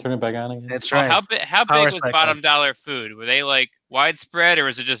off and turn it back on again? That's Paul, right. how Power big was cycle. bottom dollar food? Were they like widespread, or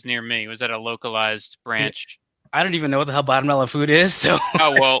was it just near me? Was that a localized branch? I don't even know what the hell bottom dollar food is, so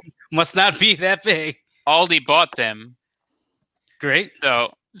Oh well, must not be that big. Aldi bought them, Great.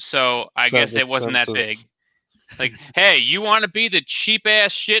 so I guess it wasn't that big. Like, hey, you want to be the cheap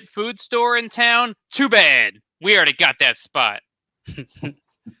ass shit food store in town? Too bad. We already got that spot.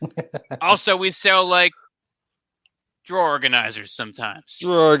 Also, we sell like drawer organizers sometimes.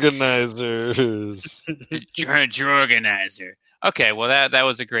 Drawer organizers. Drawer organizer. Okay, well that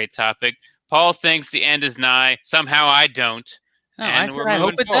was a great topic. Paul thinks the end is nigh. Somehow I don't. No, And I said we're I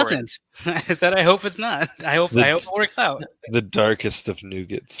hope moving it forward. doesn't. I said I hope it's not. I hope it works out. The darkest of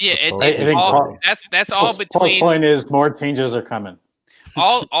nougats. Yeah, The it's Paul- I think all, Paul- that's all Paul's between point is more changes are coming.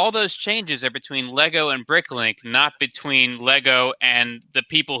 all those changes are between Lego and Bricklink, not between Lego and the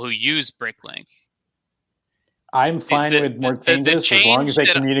people who use Bricklink. I'm fine with more changes as long as they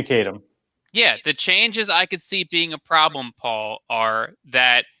communicate them. Yeah, the changes I could see being a problem, Paul, are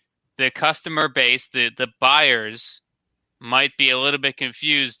that the customer base, the buyers, might be a little bit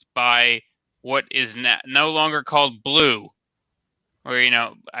confused by what is no longer called blue. Or,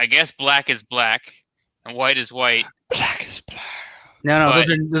 I guess black is black and white is white. Black is black. No, But-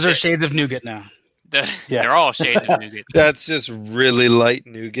 those are shades of nougat now. They're all shades of nougat. That's just really light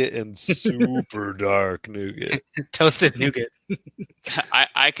nougat and super dark nougat. Toasted nougat.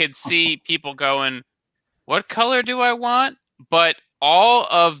 I could see people going, what color do I want? But all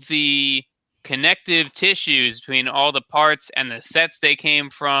of the connective tissues between all the parts and the sets they came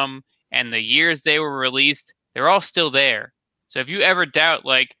from and the years they were released, they're all still there. So if you ever doubt,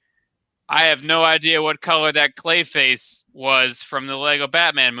 like, I have no idea what color that Clayface was from the Lego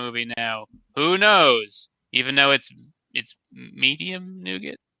Batman movie now, who knows? Even though it's medium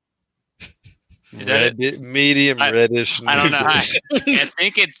nougat? Is that it? Medium reddish I don't know. nougat. I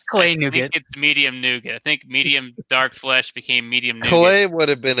think it's Clay I nougat. think it's medium nougat. I think medium dark flesh became medium nougat. Clay would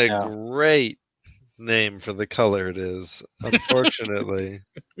have been a Yeah. great name for the color it is. Unfortunately,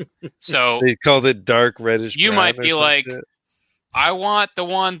 So they called it dark reddish. You brown might or be some like, shit. I want the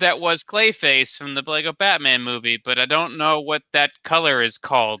one that was Clayface from the Lego Batman movie, but I don't know what that color is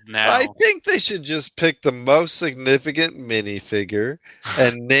called now. I think they should just pick the most significant minifigure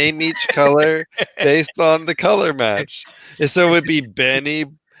and name each color based on the color match. So it would be Benny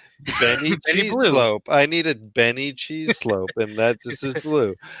Cheese Blue. Slope. I need a Benny Cheese Slope, and that just is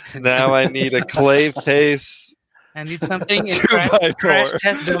blue. Now I need a Clayface. I need something in 2x4.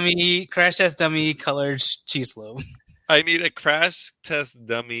 crash test dummy colored cheese loaf. I need a Crash Test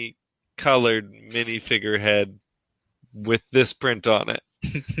Dummy colored minifigure head with this print on it.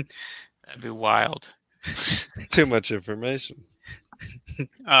 That'd be wild. Too much information.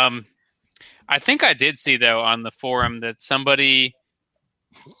 I think I did see though on the forum that somebody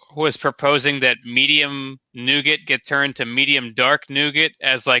was proposing that medium nougat get turned to medium dark nougat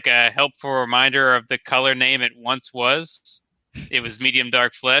as like a helpful reminder of the color name it once was. It was medium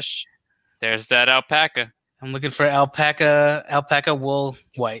dark flesh. There's that alpaca. I'm looking for alpaca wool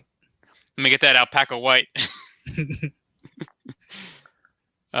white. Let me get that alpaca white.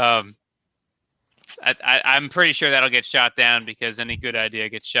 I'm pretty sure that'll get shot down because any good idea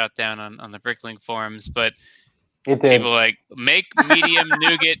gets shot down on the Bricklink forums. But It did. people like make medium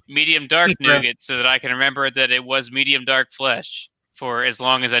nougat, medium dark nougat, so that I can remember that it was medium dark flesh for as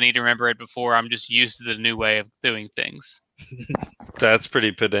long as I need to remember it before. I'm just used to the new way of doing things. That's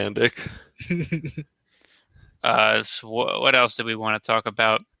pretty pedantic. So what else do we want to talk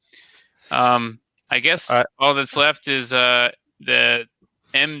about? I guess all that's left is the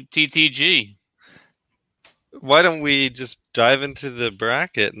MTTG. why don't we just dive into the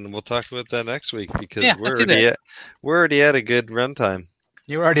bracket and we'll talk about that next week because Yeah, let's do that. we're already at a good runtime.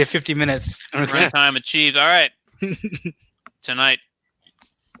 You're already at 50 minutes. Okay. Runtime achieved. All right. Tonight,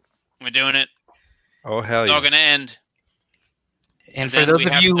 we're doing it. Oh hell It's all yeah! going to end. And Then for those we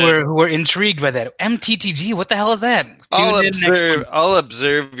of have you to- who are intrigued by that, MTTG, what the hell is that? Tune in next week. I'll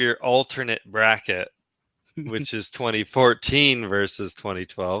observe your alternate bracket, which is 2014 versus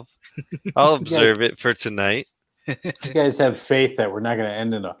 2012. I'll observe it for tonight. You guys have faith that we're not going to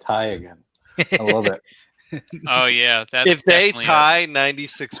end in a tie again. I love it. Oh, yeah. That's If they definitely tie,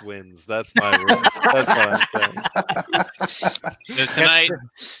 96 wins. That's my word. That's what I'm saying. So tonight,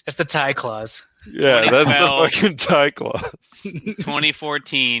 That's the tie clause. Yeah, that's the 2012. fucking tie clause.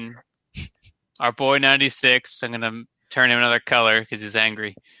 2014, our boy 96, I'm going to turn him another color because he's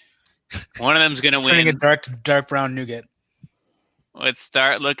angry. One of them's going to Turning a win. dark brown nougat. Let's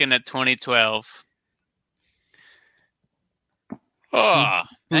start looking at 2012. Oh,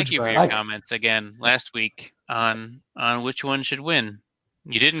 thank you for your comments again last week on which one should win.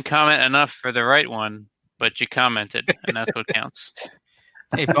 You didn't comment enough for the right one, but you commented, and that's what counts.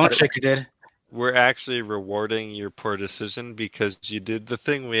 Hey, Bone Shaker did. We're actually rewarding your poor decision because you did the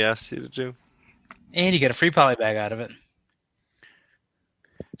thing we asked you to do. And you get a free poly bag out of it.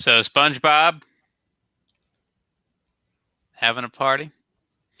 So SpongeBob having a party.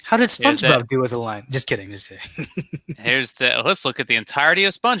 How did Here's SpongeBob that. do as a line? Just kidding. Here's the. Let's look at the entirety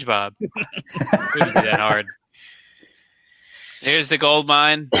of SpongeBob. Couldn't be that hard. Here's the gold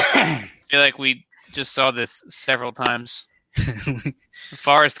mine. I feel like we just saw this several times.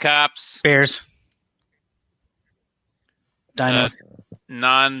 Forest Cops. Bears. Dinos.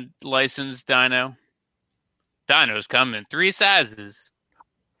 Non-licensed dino. Dinos come in 3 sizes.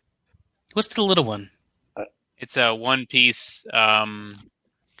 What's the little one? It's a one-piece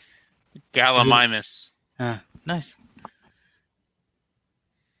Gallimimus. Nice.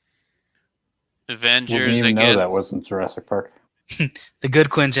 Avengers, Wouldn't even I know guess. that wasn't Jurassic Park. The good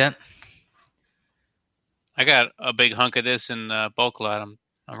Quinjet. I got a big hunk of this in bulk lot. I'm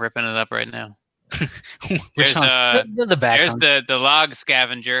ripping it up right now. Which There's one? The back There's one. the log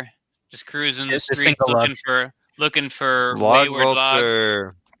scavenger, just cruising the It's the streets single looking for Log wayward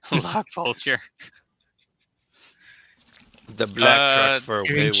vulture. log vulture. The black truck for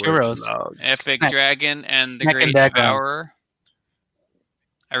Eating wayward churros. logs. Epic Snack- Dragon and the snack and Great background. Devourer.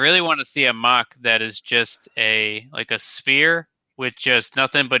 I really want to see a mock that is just a sphere with just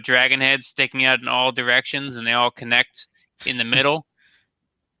nothing but dragon heads sticking out in all directions, and they all connect in the middle.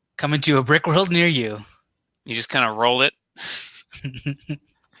 Coming to a brick world near you. You just kind of roll it.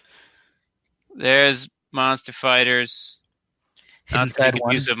 There's Monster Fighters. Not to be Inside one.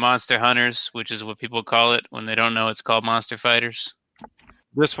 confused with Monster Hunters, which is what people call it when they don't know it's called Monster Fighters.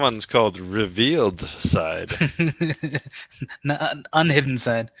 This one's called Revealed Side. Unhidden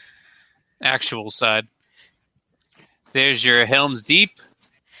side. Actual side. There's your Helm's Deep.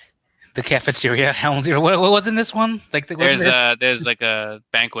 The cafeteria. What was in this one? There's like a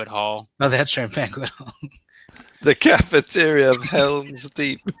banquet hall. Oh, that's right. Banquet hall. The cafeteria of Helm's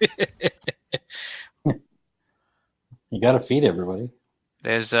Deep. You got to feed everybody.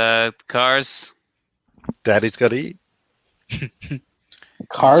 There's cars. Daddy's got to eat.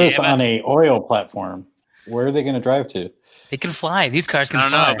 Cars Yeah, on a oil platform. Where are they going to drive to? They can fly. These cars I can don't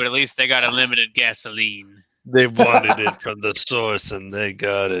fly. know, but at least they got unlimited gasoline. They wanted it from the source and they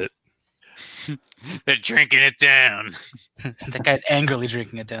got it. They're drinking it down. That guy's angrily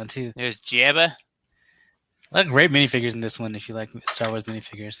drinking it down, too. There's Jabba. A lot of great minifigures in this one if you like Star Wars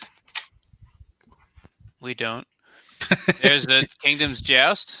minifigures. We don't. There's the Kingdom's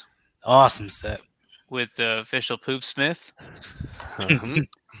Joust Awesome set. with the official Poop Smith. Mhm.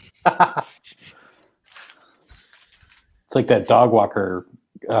 It's like that dog walker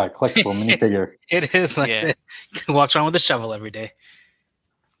collectible minifigure. It is like Yeah. that. Walks around with a shovel every day.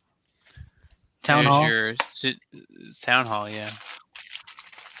 Town There's hall. your town hall, yeah.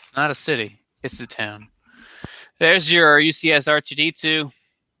 Not a city. It's a town. There's your UCS R2D2.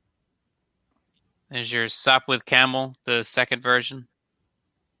 There's your Sopwith Camel, the second version.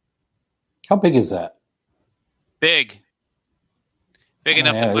 How big is that? Big. Big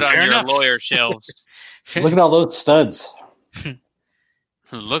enough yeah, to put on fair your enough. lawyer shelves. Look at all those studs.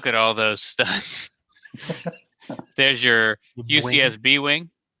 Look at all those studs. There's your UCS B-Wing.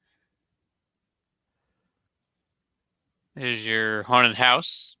 There's your Haunted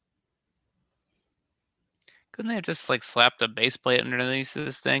House. Couldn't they have just slapped a base plate underneath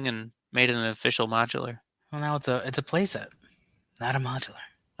this thing and made it an official modular? Well, now it's a playset, not a modular.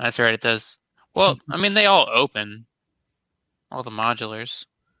 That's right, it does. Well, I mean, they all open. All the modulars.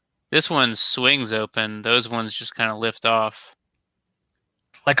 This one swings open. Those ones just kind of lift off.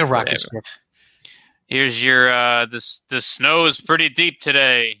 Like a rocket Whatever. ship. Here's your the snow is pretty deep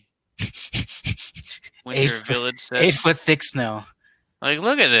today. Winter Village said. 8 foot thick snow. Like,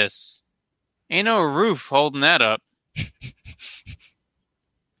 look at this. Ain't no roof holding that up.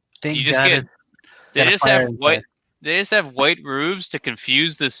 Thank You just God get- it's They got a just fire have inside. white. They just have white roofs to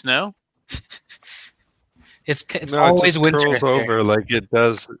confuse the snow. It's No, it always just winter. curls there. over like it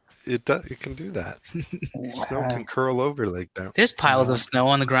does. It can do that. Snow can curl over like that. There's piles of snow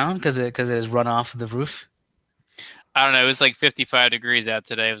on the ground because it has run off the roof. I don't know. It was like 55 degrees out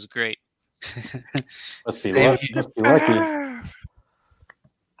today. It was great. Must be Same lucky. here. Must be lucky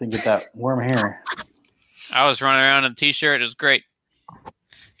to get that warm here. I was running around in a t-shirt. It was great.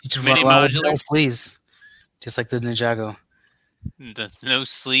 You just Mini run around with modular. no sleeves, just like the Ninjago. The no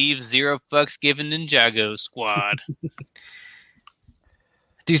sleeve, $0 given Ninjago squad.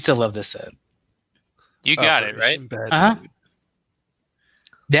 Do you still love this set? You got it right. Operation Bad Uh-huh. Mood.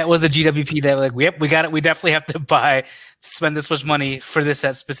 That was the GWP that like, yep, we got it. We definitely have to spend this much money for this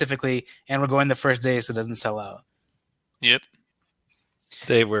set specifically, and we're going the first day so it doesn't sell out. Yep.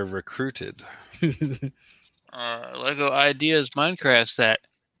 They were recruited. Lego Ideas Minecraft set.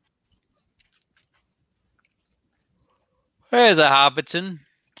 Hey, the Hobbiton.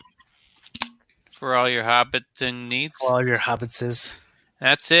 For all your Hobbiton needs. All your hobbitses.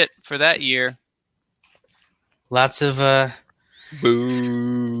 That's it for that year. Lots of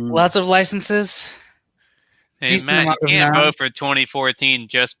Boo. licenses. Hey, Decent Matt, you amount of can't non- vote for 2014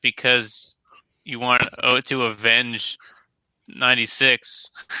 just because you want to avenge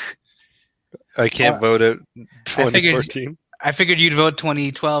 96. I can't vote at I figured- 2014. I figured you'd vote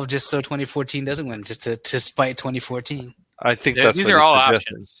 2012 just so 2014 doesn't win, just to spite 2014. I think These that's are what he's all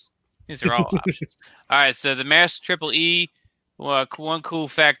suggesting. options. These are all options. All right, so the Master Triple E. Well, one cool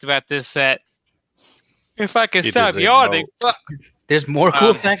fact about this set. If I can He stop doesn't yawning. Fuck. There's more cool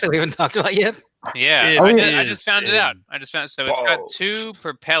Um, facts that we haven't talked about yet. Yeah, It I is just found it in out. I just found so it's got balls. 2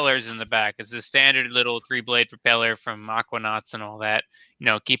 propellers in the back. It's a standard little 3-blade propeller from Aquanauts and all that. You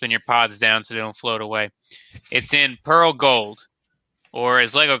know, keeping your pods down so they don't float away. It's in pearl gold, or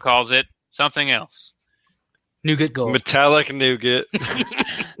as Lego calls it, something else. Nougat gold. Metallic nougat.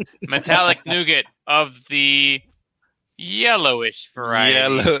 Metallic nougat of the yellowish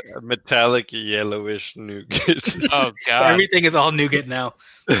variety. Metallic yellowish nougat. Oh God! Everything is all nougat now.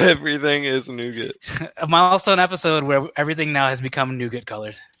 Everything is nougat. A milestone episode where everything now has become nougat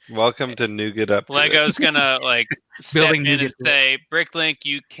colored. Welcome to Nougat Up. Lego's gonna like step Building in and nougat. say, "Bricklink,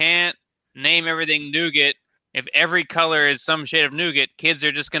 you can't name everything nougat. If every color is some shade of nougat, kids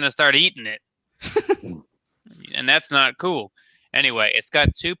are just gonna start eating it, and that's not cool." Anyway, it's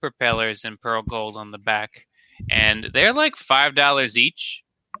got 2 propellers in pearl gold on the back, and they're like $5 each.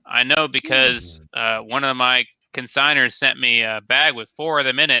 I know because one of my consigners sent me a bag with 4 of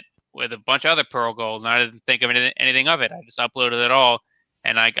them in it with a bunch of other pearl gold, and I didn't think of anything of it. I just uploaded it all,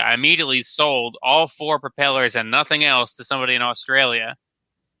 and I immediately sold all 4 propellers and nothing else to somebody in Australia,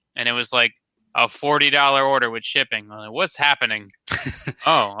 and it was like a $40 order with shipping. I'm like, what's happening?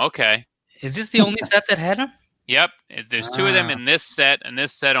 Oh, okay. Is this the only set that had them? Yep, there's 2 of them in this set and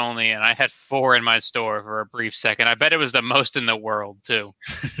this set only, and I had 4 in my store for a brief second. I bet it was the most in the world too.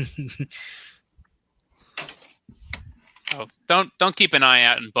 Oh, don't keep an eye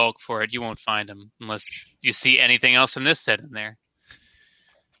out in bulk for it. You won't find them unless you see anything else from this set in there.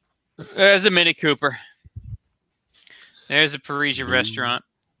 There's a Mini Cooper. There's a Parisian restaurant,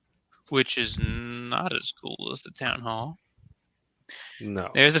 which is not as cool as the town hall. No.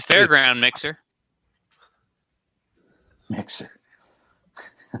 There's a fairground mixer. Mixer.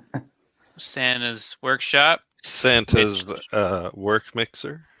 Santa's workshop. Santa's work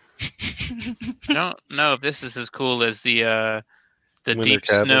mixer. I don't know if this is as cool as the Winter deep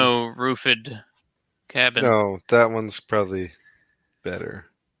cabin. snow roofed cabin. No, that one's probably better.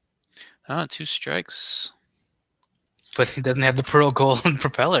 Oh, 2 strikes. But he doesn't have the pearl gold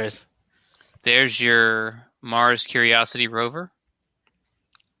propellers. There's your Mars Curiosity rover.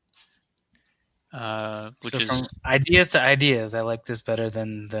 Which So is from ideas to ideas, I like this better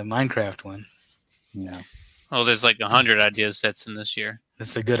than the Minecraft one. Yeah. there's like 100 idea sets in this year.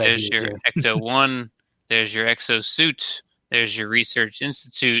 It's a good There's idea. your too. Ecto 1. There's your Exo Suit. There's your Research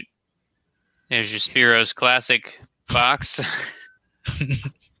Institute. There's your Spiros Classic box.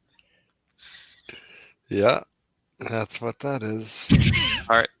 Yeah, that's what that is.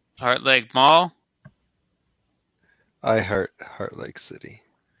 Heart Lake Mall. I heart Lake City.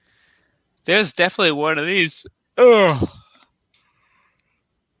 There's definitely one of these. Oh.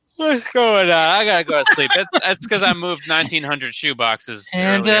 What's going on? I gotta go to sleep. That's because I moved 1,900 shoe boxes.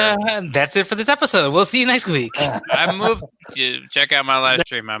 And earlier. that's it for this episode. We'll see you next week. I moved. Check out my live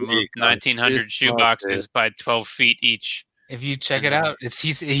stream. I moved 1,900 shoe boxes by 12 feet each. If you check it out,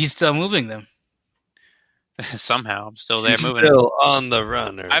 he's still moving them. Somehow, I'm still there He's moving. still on the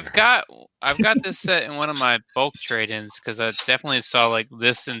runner. I've got this set in one of my bulk trade-ins because I definitely saw like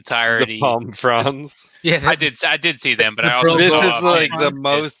this entirety. The palm fronds. Yeah, I did see them, but I also This saw is like the Palm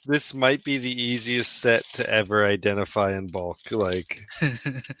most. This might be the easiest set to ever identify in bulk. Like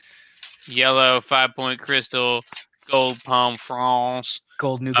yellow 5-point crystal, gold palm fronds,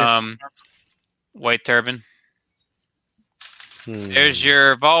 gold nougat. white turban. There's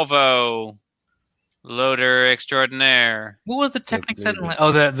your Volvo loader extraordinaire. What was the Technic set?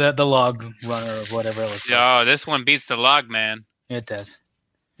 Oh, the log runner or whatever it was. Oh, this one beats the log man. It does.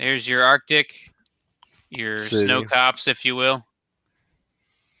 There's your Arctic, your City. snow cops, if you will.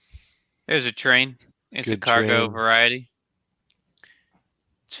 There's a train. It's Good a cargo train. variety.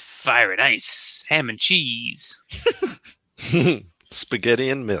 It's fire and ice, ham and cheese.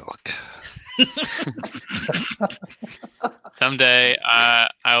 Spaghetti and milk. Someday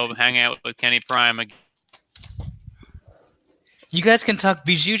I'll hang out with Kenny Prime again. You guys can talk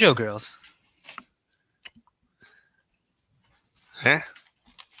Bijudo girls. Huh?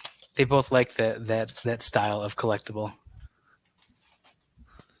 They both like that style of collectible.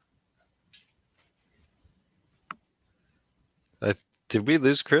 Did we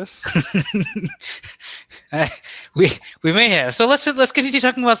lose Chris? We may have. So let's continue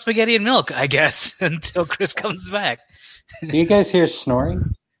talking about spaghetti and milk, I guess, until Chris comes back. Do you guys hear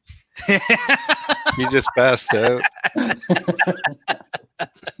snoring? He just passed out.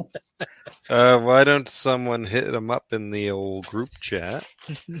 Why don't someone hit him up in the old group chat?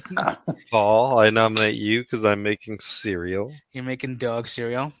 Paul, I nominate you because I'm making cereal. You're making dog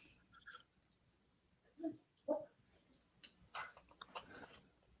cereal.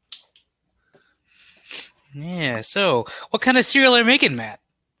 Yeah, so what kind of cereal are you making, Matt?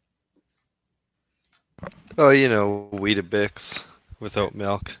 Oh, you know, Weetabix with oat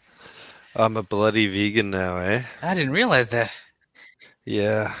milk. I'm a bloody vegan now, eh? I didn't realize that.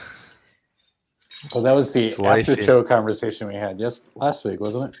 Yeah. Well, that was the It's life, after show conversation we had last week,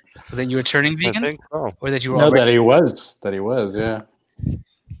 wasn't it? Was that you were turning I vegan? think so. Or that you were No, already... that he was, yeah.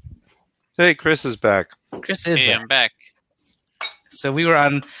 Hey, Chris is back. Chris is Hey, back. I'm back. So we were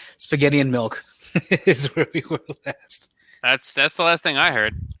on spaghetti and milk is where we were last. That's the last thing I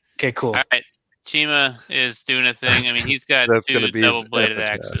heard. Okay, cool. All right. Chima is doing a thing. I mean, he's got That's two gonna be his double-bladed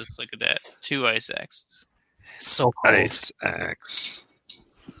epitaph. axes. Look at that. 2 ice axes. So cold. Ice axe.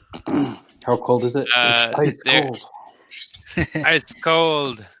 How cold is it? It's ice there- cold. Ice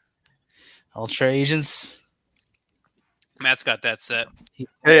cold. Ultra Asians. Matt's got that set.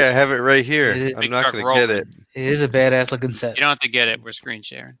 Hey, I have it right here. It is I'm big not truck going to get rolling. it. It is a badass looking set. You don't have to get it. We're screen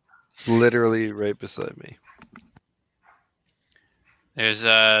sharing. It's literally right beside me. There's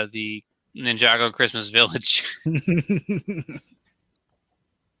the Ninjago Christmas Village.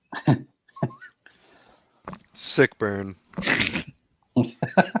 Sick burn.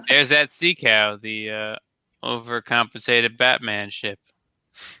 There's that Sea Cow, the overcompensated Batman ship.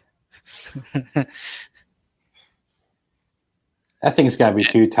 That thing's got to be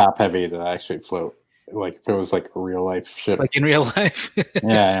too top heavy to actually float. Like if it was like a real life ship. Like in real life.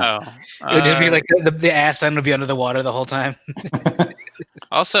 Yeah. Oh, It would just be like the ass end would be under the water the whole time.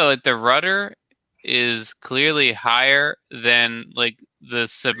 Also, like the rudder is clearly higher than like the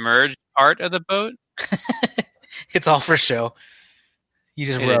submerged part of the boat. It's all for show. You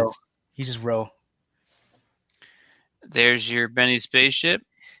just It row. is. You just row There's your Benny spaceship.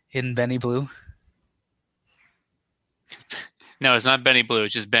 in Benny Blue. No, it's not Benny Blue.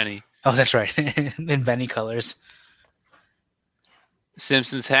 It's just Benny. Oh, that's right. In Benny colors.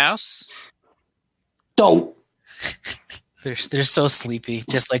 Simpsons house. Don't. They're so sleepy,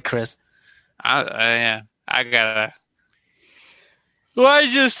 just like Chris. Yeah, I gotta. Why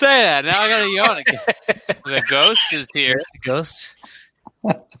did you just say that? Now I gotta yawn again. The ghost is here. Ghost.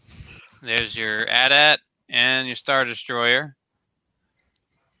 There's your AT-AT and your Star Destroyer.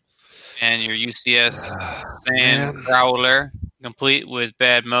 And your UCS Sand Man. Prowler, complete with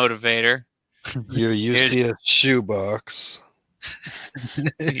bad motivator. Your UCS shoebox.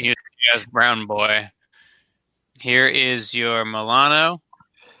 UCS Brown Boy. Here is your Milano.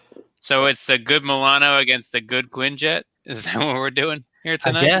 So it's the good Milano against the good Quinjet. Is that what we're doing here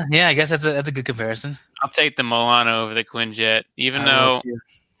tonight? Yeah, I guess that's a good comparison. I'll take the Milano over the Quinjet, even though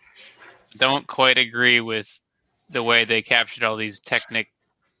I don't quite agree with the way they captured all these Technic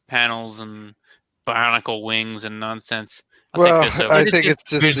panels and bionicle wings and nonsense. I'll Well, take this over. I It think is it's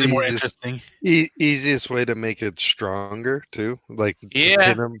just visually the more easiest, interesting. easiest way to make it stronger too. Like to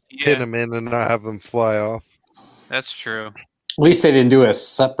Yeah, pin them in and not have them fly off. that's true. At least they didn't do a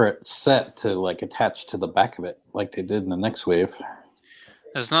separate set to like attach to the back of it like they did in the next wave.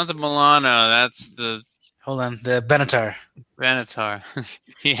 That's not the Milano. That's the Hold on, the Benatar. Venator.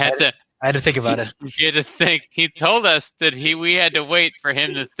 He had to. I had to think about it. He had to think. He told us that we had to wait for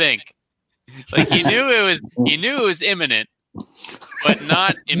him to think. Like he knew it was imminent, but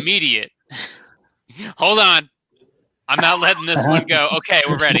not immediate. Hold on. I'm not letting this one go. Okay,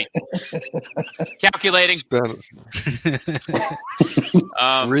 we're ready. Calculating.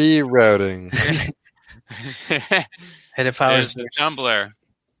 Rerouting. Hit a power There's the switch. tumbler.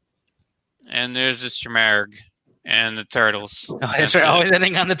 And there's the Shmarg and the turtles. Oh, that's right. it. Always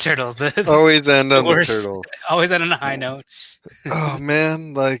ending on the turtles. Always end on the Worst. turtle. Always on a high note. Oh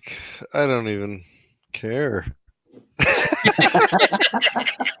man, like I don't even care.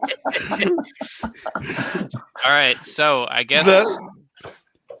 All right, so I guess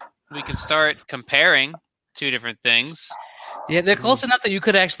we can start comparing two different things. Yeah, they're close enough that you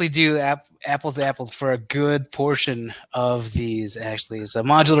could actually do apples to apples for a good portion of these. Actually, so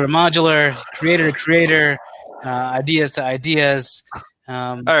modular to modular, creator to creator, ideas to ideas.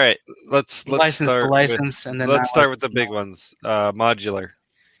 All right, let's License start to license, and then let's start with the non-license. big ones. Modular.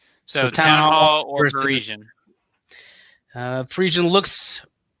 So So Town Hall or versus- Parisian? Parisian looks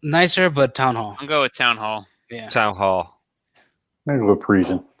nicer, but Town Hall. I'll go with Town Hall. Yeah. Town Hall. Maybe go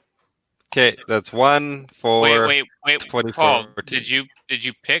Parisian. Okay, that's one for. Wait, 2014. Paul, did you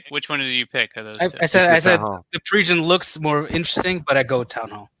pick? Which one did you pick of those two? I said Town Hall. the Parisian looks more interesting, but I go with Town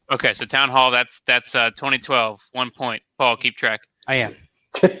Hall. Okay, so Town Hall, that's 2012, 1 point. Paul, keep track. I am.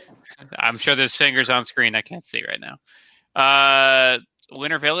 I'm sure there's fingers on screen I can't see right now.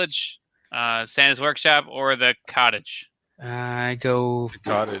 Winter Village, Santa's Workshop, or the Cottage? I go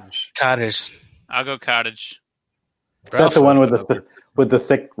Cottage. Cottage. I'll go Cottage. Is that the one with the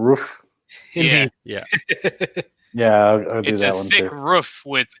thick roof? Indeed. Yeah. Yeah, I'll do It's that a one thick too. roof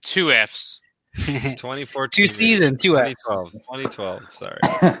with 2 Fs. 2014. 2 season, 2 Fs. 2012. Sorry.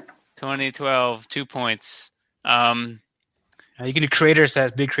 2012, 2 points. You can do creator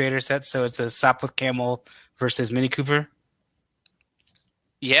sets, big creator sets. So it's the Sopwith Camel versus Mini Cooper.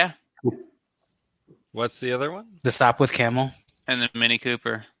 Yeah, What's the other one? The Sopwith Camel. and the Mini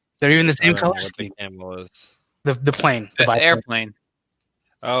Cooper. They're even the I same don't know color what the scheme. camel is. The plane. The The biplane. airplane.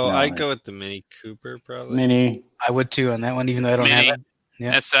 Oh, No, I'd I- go with the Mini Cooper probably. Mini. I would too on that one, even though I don't Mini. have it.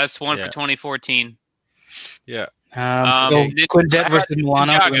 Yeah. That's one Yeah. for 2014. Yeah. So Nin- Quintet versus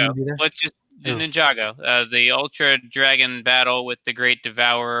Milano. Do you Ninjago. wanna do that? Let's just do Who? Ninjago. The Ultra Dragon battle with the Great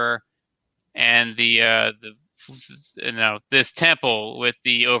Devourer, and this temple with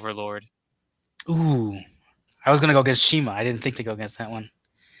the Overlord. Ooh. I was going to go against Shima. I didn't think to go against that one.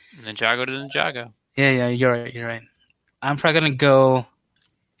 Ninjago to Ninjago. Yeah, you're right. I'm probably going to go...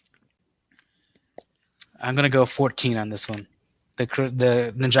 I'm going to go 14 on this one. The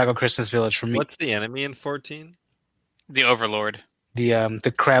Ninjago Christmas Village for me. What's the enemy in 14? The Overlord.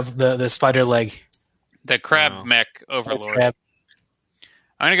 The crab, the spider leg. The Crab Oh. Mech Overlord. Crab.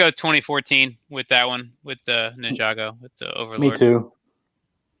 I'm going to go 2014 with that one, with the Ninjago, with the Overlord. Me too.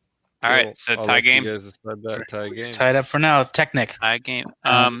 All right, Cool. so I'll tie let game. You guys decide that tie game. Tied up for now. Technic. Tie game.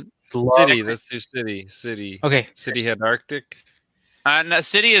 The log- City. Let's do city. City. Okay. City had Arctic. No,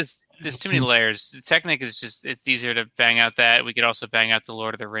 City is there's too many layers. Technic is just it's easier to bang out that. We could also bang out the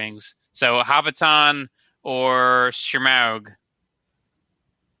Lord of the Rings. So Hobbiton or Shmaug.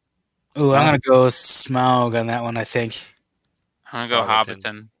 Ooh, I'm going to go Smaug on that one, I think. I'm gonna go Hobbiton.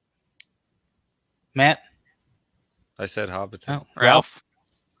 Hobbiton. Matt? I said Hobbiton. Oh, Ralph.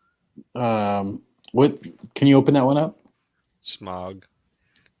 What? Can you open that one up? Smog.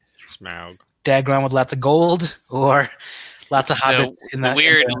 Smaug. Dagron with lots of gold or lots of hobbits in The that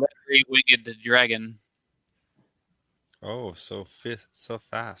weird in the- three-winged dragon. Oh, so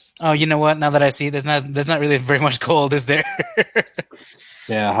fast. Oh, you know what? Now that I see it, there's not really very much gold, is there?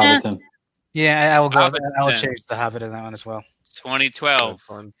 Yeah, Hobbiton. Yeah, I will go. Hobbiton. I will change the Hobbit in that one as well. 2012.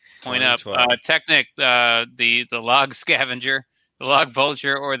 Fun. Point up. 2012. Technic. The log scavenger, the log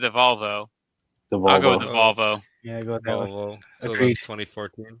vulture, or the Volvo. The I'll go with Volvo. the Volvo. Yeah, I go with that one. Volvo. So Agreed. that's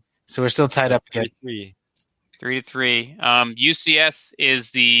 2014. So we're still tied up again. 3-3. 3-3. UCS is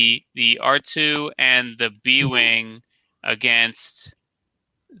the R2 and the B wing against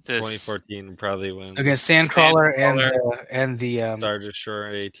the 2014 probably wins. Against Sandcrawler Sandcrawler. and the Star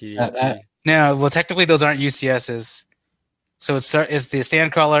Destroyer AT. no, well technically those aren't UCSs. So it's the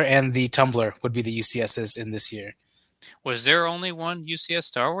Sandcrawler and the Tumbler would be the UCSs in this year. Was there only one UCS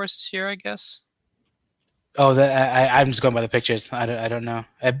Star Wars this year? I guess. Oh, I'm just going by the pictures. I don't know.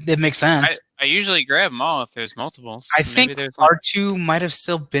 It makes sense. I usually grab them all if there's multiples. I Maybe think there's R2 might have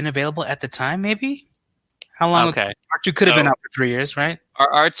still been available at the time, maybe? How long? Okay. R2 could have been So- out for 3 years, right?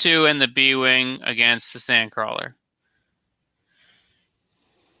 R2 and the B-Wing against the Sandcrawler.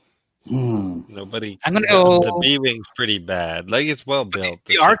 Nobody. I'm gonna the, go- The B wing's pretty bad. Like it's well built.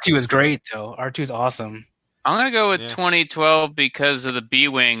 The R2 is great, though. R2 is awesome. I'm gonna go with Yeah. 2012 because of the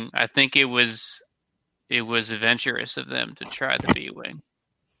B-Wing. I think it was adventurous of them to try the B-Wing.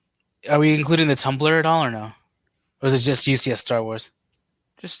 Are we including the Tumblr at all, or no? Or is it just UCS Star Wars?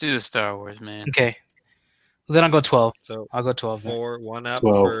 Just do the Star Wars, man. Okay. Well, then I'll go 12. So I'll go 12. Then. 1 up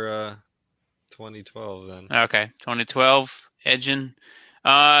 12. for 2012 then. Okay, 2012 Edgin.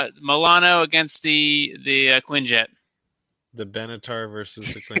 Milano against the Quinjet. The Benatar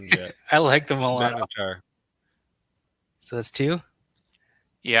versus the Quinjet. I like the Milano. Benatar. So that's 2.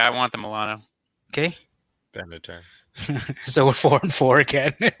 Yeah, I want the Milano. Okay. Benatar. So we're 4 and 4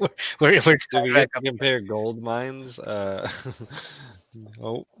 again. we're Do we back get to up. compare gold mines?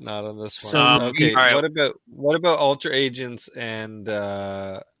 Oh, not on this one. So, okay, all right. what about Ultra Agents and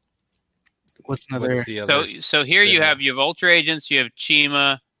What's another? what's the other? So here you spin-off? have Ultra Agents, you have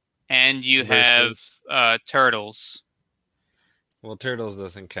Chima, and you Versus- have Turtles. Well, Turtles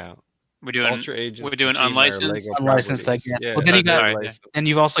doesn't count. We're doing Ultra Agents. we're doing and Chima are unlicensed? Lego Unlicensed, I properties. guess. Yeah, Well, then you they're got- licensed. And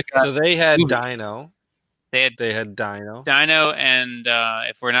you've also got So they had Movie. Dino. They had They had Dino. Dino, and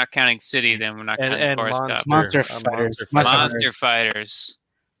if we're not counting City, then we're not counting And Forest Monster. Cup. Monster Fighters. Monster Monster Fighters.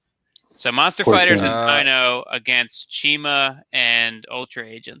 So Monster 14. Fighters and Dino against Chima and Ultra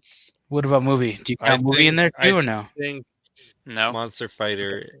Agents. What about movie? Do you I count movie think- in there I too, or no? I think No. Monster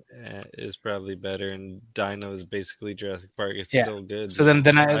Fighter is probably better, and Dino is basically Jurassic Park. It's Yeah. still good. So then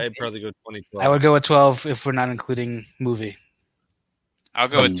I'd probably go 2012. I would go with 12 if we're not including movie. I'll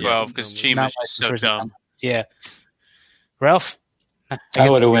go with Yeah. 12 because Chima's Not just so licensed dumb. Yeah. Ralph? I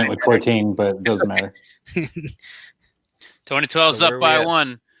would have went with 14, but it doesn't matter. 2012's So up where by we at?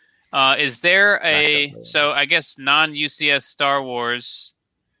 1. Is there Back a up. so I guess non-UCS Star Wars?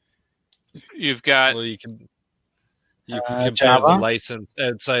 You've got Well, you can compare Java? the license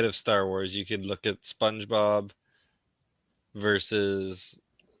outside of Star Wars. You could look at SpongeBob versus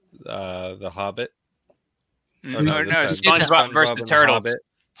the Hobbit. no, Or no, this SpongeBob versus the and Turtles. Hobbit.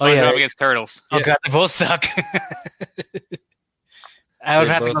 Oh, yeah. SpongeBob against Turtles. Oh, Yeah. God, they both suck. I would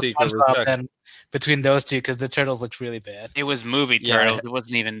They have to go both equally SpongeBob suck. then between those two because the Turtles looked really bad. It was movie Yeah. Turtles. It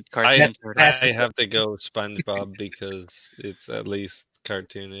wasn't even cartoon I, Turtles. That's- I have to go SpongeBob because it's at least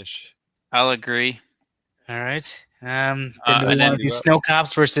cartoonish. I'll agree. All right. Then Uh, do we and then- want to do Snow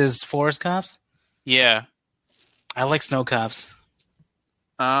Cops versus Forest Cops? Yeah. I like Snow Cops.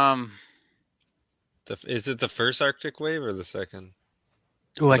 Is it the first Arctic wave or the second?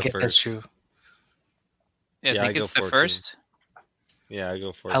 Oh, I The guess that's first. true. I Yeah, I think go it's the 14. first. Yeah, I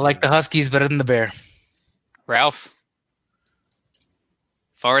go for it. I like the Huskies better than the Bear. Ralph.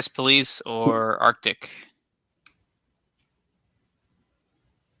 Forest Police or Arctic?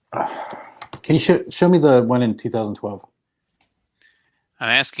 Can you show me the one in 2012? I'm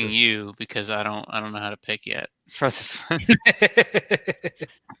asking you because I don't know how to pick yet for this one.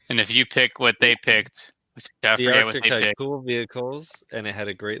 And if you pick what they picked, which I The forget what Arctic they had picked. cool vehicles, and it had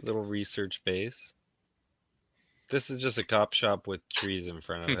a great little research base. This is just a cop shop with trees in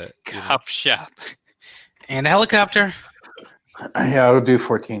front of it. you know? Cop shop. And a helicopter. Yeah, I would do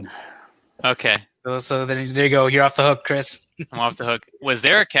 14. Okay, So then there you go. You're off the hook, Chris. I'm off the hook. Was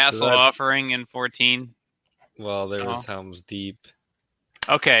there a castle that- offering in 14? Well, there was Oh. Helm's Deep.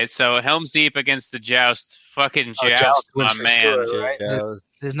 Okay, so Helm's Deep against the Joust. Fucking Oh, Joust, wins my for man. sure, right? Joust.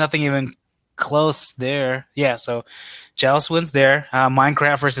 There's nothing even close there. Yeah, so Joust wins there.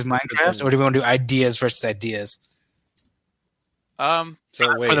 Minecraft versus Minecraft, or do we want to do ideas versus ideas? So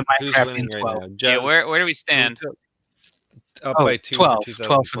wait, for the who's Minecraft winning in right 12. now? Yeah, Joust- where do we stand? Up Oh, by 2 12. for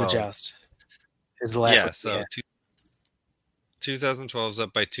 12 for the 2012. Joust. Is the last Yeah, one. so Yeah. 2012 is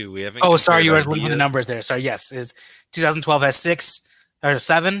up by 2. We haven't. Oh, sorry, you were compared looking at the ideas. numbers there. Sorry, yes, is 2012 has 6 or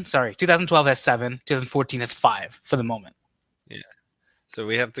 7. Sorry, 2012 has 7. 2014 has 5 for the moment. So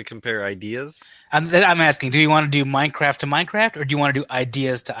we have to compare ideas. I'm asking, do you want to do Minecraft to Minecraft, or do you want to do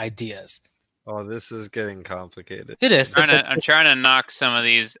ideas to ideas? Oh, this is getting complicated. It is. I'm trying to knock some of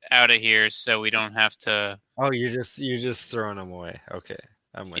these out of here so we don't have to. Oh, you're just throwing them away. Okay,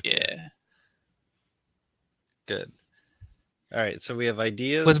 I'm with you. Yeah. Good. All right, so we have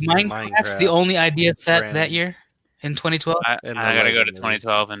ideas. Was and Minecraft the only idea set Friend. that year in 2012? I And the gotta go Lego to movie.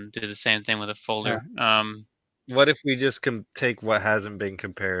 2012 and do the same thing with a folder. What if we just take what hasn't been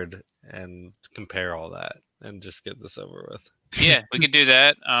compared and compare all that? and just get this over with. Yeah, we could do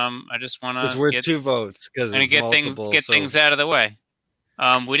that. I just want It's to worth 2 votes because and get things out of the way.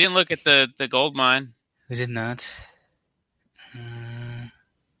 We didn't look at the gold mine. We did not.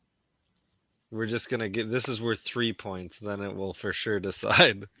 We're just gonna get. This is worth 3 points. Then it will for sure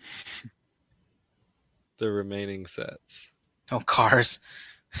decide the remaining sets. Oh, cars.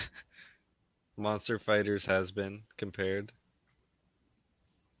 Monster Fighters has been compared,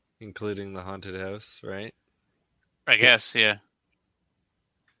 including the haunted house, right? I guess, yeah.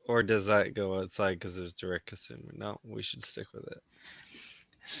 Or does that go outside because there's direct consumer? No, we should stick with it.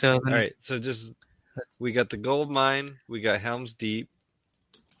 So All right, so we got the gold mine, we got Helm's Deep.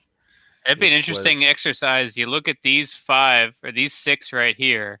 It'd be an Which interesting exercise. You look at these 5 or these 6 right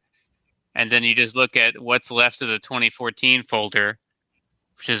here, and then you just look at what's left of the 2014 folder,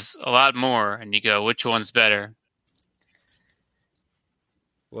 which is a lot more, and you go, which one's better?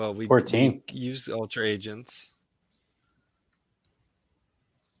 Well, we 14. used Ultra Agents.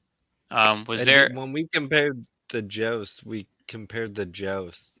 When we compared the Joust, we compared the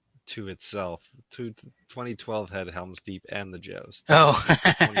Joust to itself. 2012 had Helm's Deep and the Joust. Oh.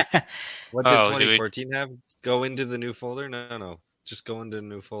 What did Oh, 2014 have? Go into the new folder? No. Just go into a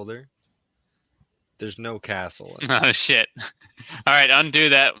new folder. There's no castle. Oh shit! All right, undo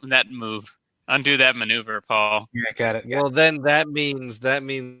that move. Undo that maneuver, Paul. Yeah, got it. Well, then that means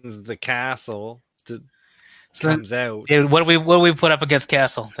the castle comes out. Yeah, what do we put up against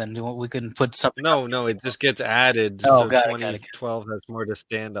Castle? Then we couldn't put something. No, it just gets added. Oh, so got it. 2012 has more to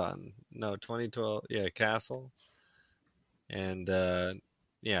stand on. No, 2012, yeah, castle, and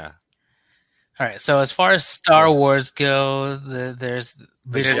yeah. All right. So as far as Star Wars goes, there's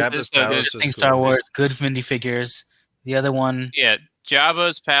Jabba's Palace was Star cool. Wars, good minifigures. The other one, Yeah,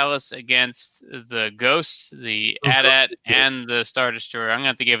 Jabba's palace against the Ghost, the AT-AT, and the Star Destroyer. I'm gonna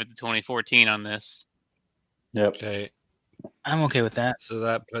have to give it the 2014 on this. Yep. Okay, I'm okay with that. so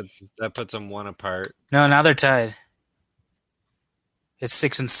that puts them 1 apart. No, now they're tied. It's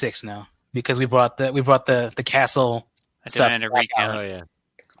 6 and 6 now because we brought the Castle. I demand a recount. Oh yeah,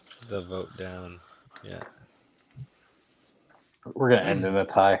 the vote down. Yeah. We're gonna end in a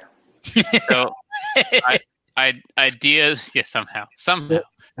tie. So, ideas, yeah, somehow.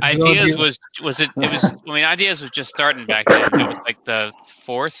 Ideas was it? It was. I mean, ideas was just starting back then. It was like the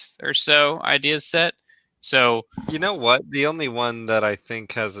 4th or so ideas set. So You know what? The only one that I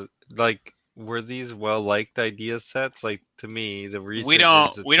think has were these well liked idea sets? Like to me, the research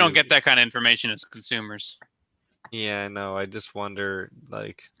we don't get that kind of information as consumers. Yeah, I know. I just wonder,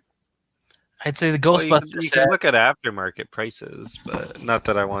 I'd say the well, Ghostbusters you set. can look at aftermarket prices, but not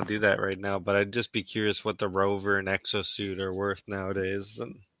that I want to do that right now. But I'd just be curious what the Rover and Exosuit are worth nowadays.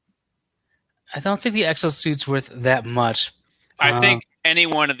 And I don't think the exosuit's worth that much. I think any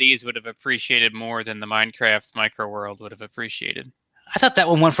one of these would have appreciated more than the Minecraft Micro World would have appreciated. I thought that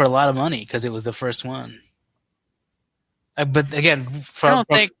one went for a lot of money because it was the first one. But again, I don't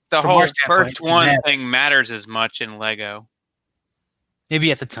think the from whole our standpoint, first it one matters. thing matters as much in Lego.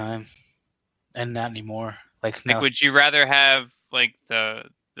 Maybe at the time, and not anymore. Like no. Would you rather have like the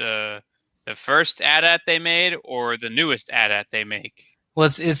first AT-AT they made or the newest AT-AT they make? Well,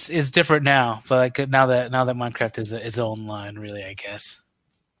 it's different now, but like now that Minecraft is its own line, really, I guess.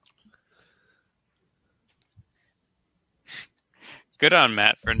 Good on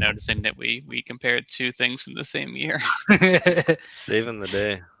Matt for noticing that we compared 2 things from the same year. saving the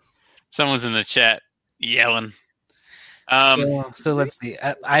day. Someone's in the chat yelling. So let's see.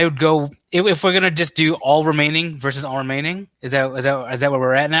 I would go if we're gonna just do all remaining versus all remaining. Is that where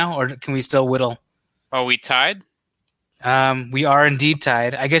we're at now, or can we still whittle? Are we tied? We are indeed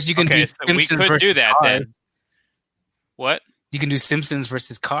tied. I guess you can Okay, do so we Simpsons could versus do that Cars. then. What? You can do Simpsons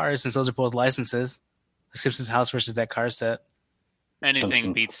versus Cars since those are both licenses. Simpsons House versus that car set. Anything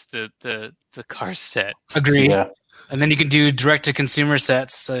Simpson. beats the car set. Agreed. Yeah. And then you can do direct to consumer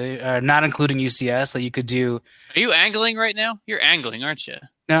sets, so not including UCS. So you could do. Are you angling right now? You're angling, aren't you?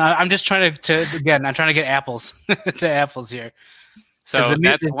 No, I'm just trying to again. I'm trying to get apples to apples here. So 'Cause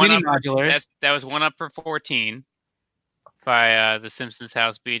that's there's one mini up. modulars. That was 1 up for 14 by the Simpsons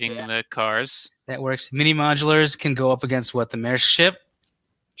house beating the Cars. That works. Mini modulars can go up against what the Mayor's ship.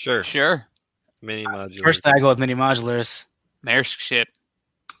 Sure. Sure, Mini modular. First, I go with mini modulars. Mayor's ship.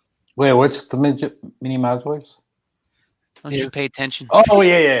 Wait, what's the mini modulars? Don't you Is- pay attention? Oh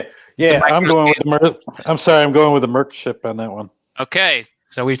yeah. The I'm going with the Merc. I'm sorry, I'm going with the Merc ship on that one. Okay,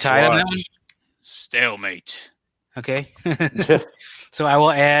 So we've tied on that one. stalemate. Okay. So I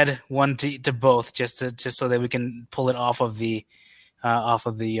will add 1 to both, just so that we can pull it off of the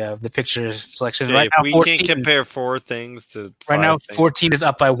picture selection. Okay, Right if now, we 14. can compare 4 things to Right now, 5 things. 14 is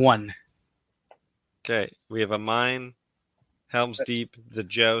up by 1. Okay, we have a mine, Helm's Deep, the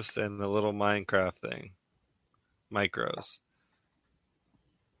Joust, and the little Minecraft thing. Micros.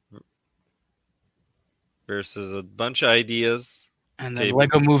 Versus a bunch of ideas. And the Okay,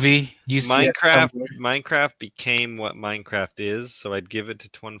 Lego Movie. Minecraft became what Minecraft is, so I'd give it to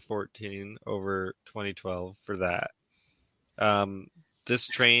 2014 over 2012 for that. This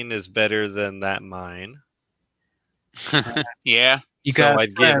train is better than that mine. Yeah. You So got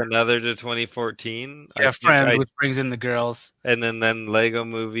I'd give another to 2014. Friends, which brings in the girls. And then Lego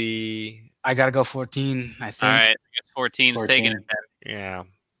Movie. I gotta go 14, I think. All right, I guess 14's taking it then. Yeah.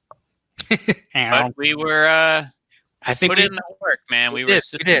 But we were I think put in the work, man. We were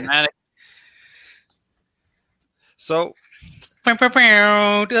systematic. So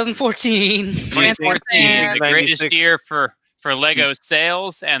 2014. 2014, the greatest 96 year for Lego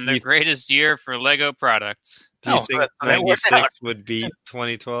sales and the greatest year for Lego products. Do you think 96 would beat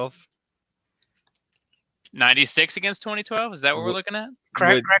 2012? 96 against 2012? Is that what we're looking at?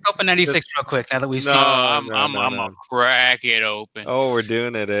 Crack open 96 real quick now that we've seen. I'm gonna crack it open. Oh, we're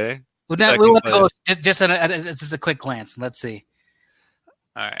doing it, eh? We'll go just a quick glance. Let's see.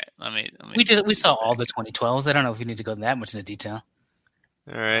 All right, let me. We saw all the 2012s. I don't know if we need to go that much into detail.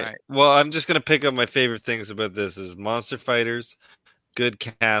 All right. Well, I'm just gonna pick up my favorite things about this: is Monster Fighters, good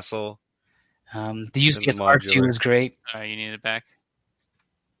castle. The UCS R2 is great. You need it back.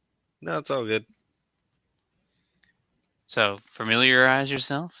 No, it's all good. So familiarize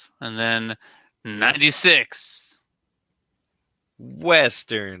yourself, and then 96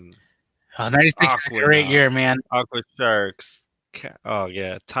 Western. 96 is a great year, man. Aqua Sharks. Oh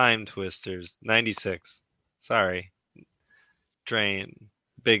yeah, Time Twisters. 96. Sorry. Train.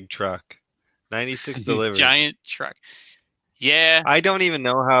 Big truck. 96 delivers. Giant truck. Yeah. I don't even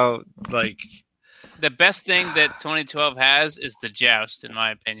know how, like... The best thing that 2012 has is the Joust, in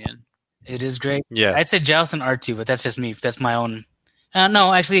my opinion. It is great. Yes. I'd say Joust and R2, but that's just me. That's my own...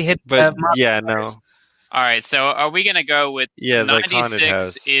 no, actually hit... But, no. All right, so are we going to go with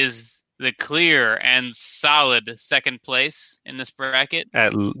 96 is the clear and solid second place in this bracket?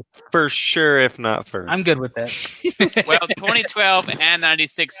 For sure, if not first. I'm good with that. Well, 2012 and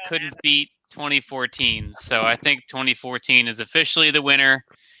 96 couldn't beat 2014, so I think 2014 is officially the winner,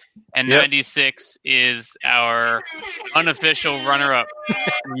 and 96 is our unofficial runner-up.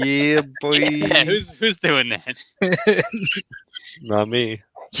 Yeah, boy. Yeah, who's doing that? Not me.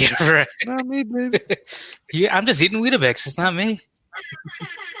 Yeah, right. Not me, baby. Yeah, I'm just eating Weetabix. It's not me.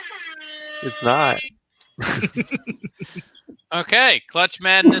 It's not. Okay, Clutch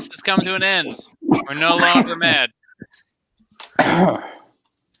Madness has come to an end. We're no longer mad.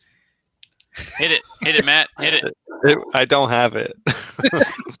 Hit it, Matt. Hit it. I don't have it.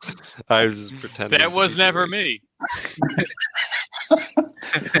 I was just pretending. That was never me.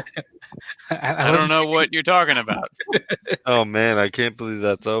 I don't know what you're talking about. Oh man, I can't believe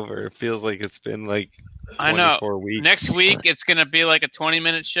that's over. It feels like it's been like 24 I know. Weeks. Next week it's gonna be like a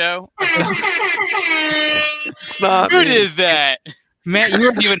 20-minute show. It's not. Who did that? Man, you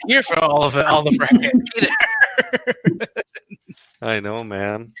weren't even here for all the bracket either. I know,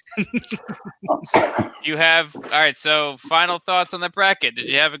 man. You have all right. So, final thoughts on the bracket. Did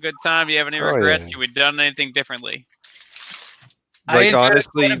you have a good time? Do you have any regrets? Have we done anything differently? Like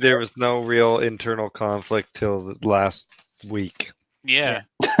honestly, there was no real internal conflict till the last week. Yeah.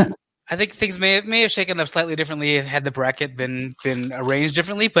 I think things may have shaken up slightly differently had the bracket been arranged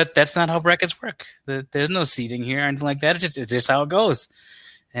differently, but that's not how brackets work. There's no seeding here or anything like that. It's just how it goes,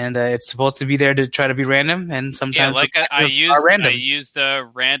 and it's supposed to be there to try to be random. And sometimes, I used a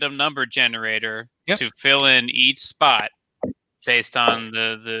random number generator to fill in each spot based on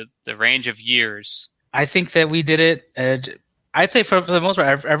the range of years. I think that we did it. I'd say for the most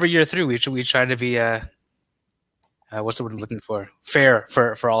part, every year through, we try to be what's the word I'm looking for? Fair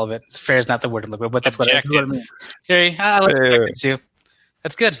for all of it. Fair is not the word I'm looking for, but that's what I mean. Jerry, I like that too.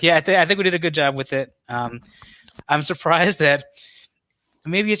 That's good. Yeah, I think we did a good job with it. I'm surprised that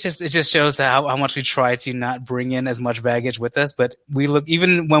maybe it just shows how much we try to not bring in as much baggage with us. But we look,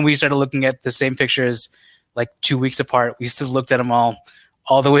 even when we started looking at the same pictures like 2 weeks apart, we still looked at them all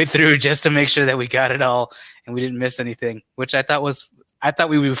the way through just to make sure that we got it all and we didn't miss anything, which I thought we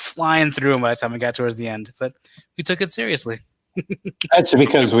would be flying through them by the time we got towards the end, but we took it seriously. That's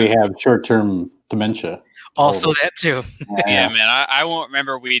because we have short-term dementia. Also that too. Yeah, man. I won't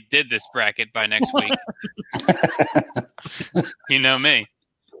remember we did this bracket by next week. You know me.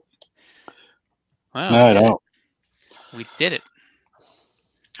 Wow. No, I don't. We did it.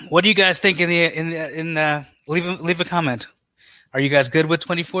 What do you guys think leave a comment. Are you guys good with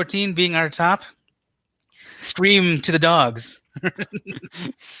 2014 being our top? Scream to the dogs.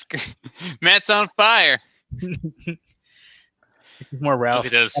 Matt's on fire. More Ralph.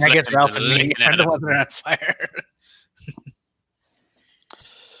 Look at those And I guess flames Ralph that and are me licking are at the him. ones that are on fire.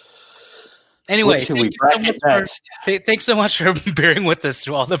 Anyway, What should we thank you so bracket much next? thanks so much for bearing with us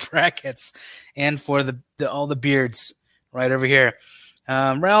through all the brackets and for all the beards right over here.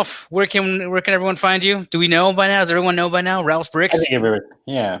 Ralph, where can everyone find you? Do we know by now? Does everyone know by now? Ralph's I Bricks. think everybody,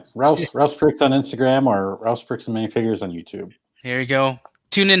 yeah. Ralph's Bricks on Instagram or Ralph's Bricks and Minifigures on YouTube. There you go.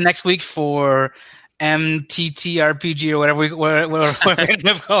 Tune in next week for MTTRPG or whatever we end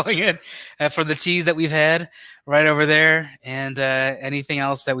up calling it for the tease that we've had right over there. And anything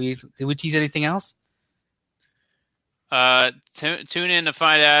else did we tease anything else? Tune in to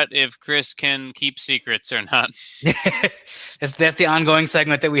find out if Chris can keep secrets or not. That's the ongoing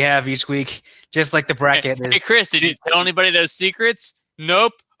segment that we have each week, just like the bracket is. Hey, Chris, did you tell anybody those secrets?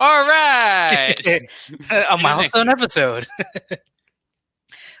 Nope. All right. A milestone episode.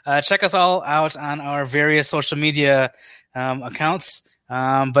 Check us all out on our various social media accounts,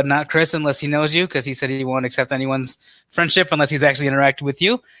 but not Chris unless he knows you, because he said he won't accept anyone's friendship unless he's actually interacted with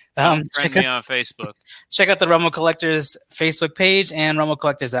you. Friend me on Facebook. Check out the Rumble Collectors Facebook page and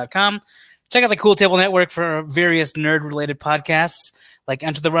rumblecollectors.com. Check out the Cool Table Network for various nerd-related podcasts like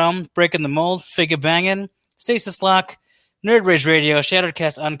Enter the Realm, Breaking the Mold, Figure Bangin', Stasis Lock, Nerd Rage Radio,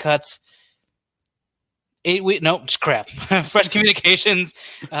 Shatteredcast Uncut, Fresh Communications,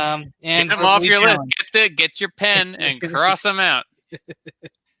 and Get them off your list. Get your pen and cross them out.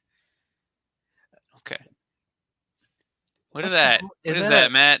 Okay. What is that? What is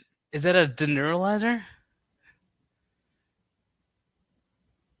that, Matt? Is that a deneuralizer?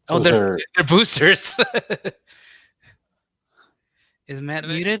 Oh, Those they're boosters. Is Matt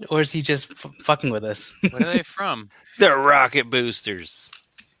muted, or is he just fucking with us? Where are they from? They're rocket boosters.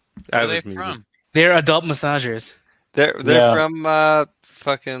 Where are they from? They're adult massagers. They're from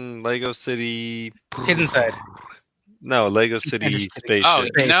fucking Lego City. Hidden Side. No, Lego City Spaceship. Oh,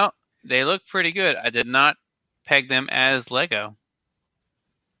 no, they look pretty good. I did not peg them as Lego.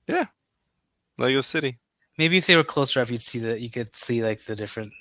 Yeah, Lego City. Maybe if they were closer up, you could see like the different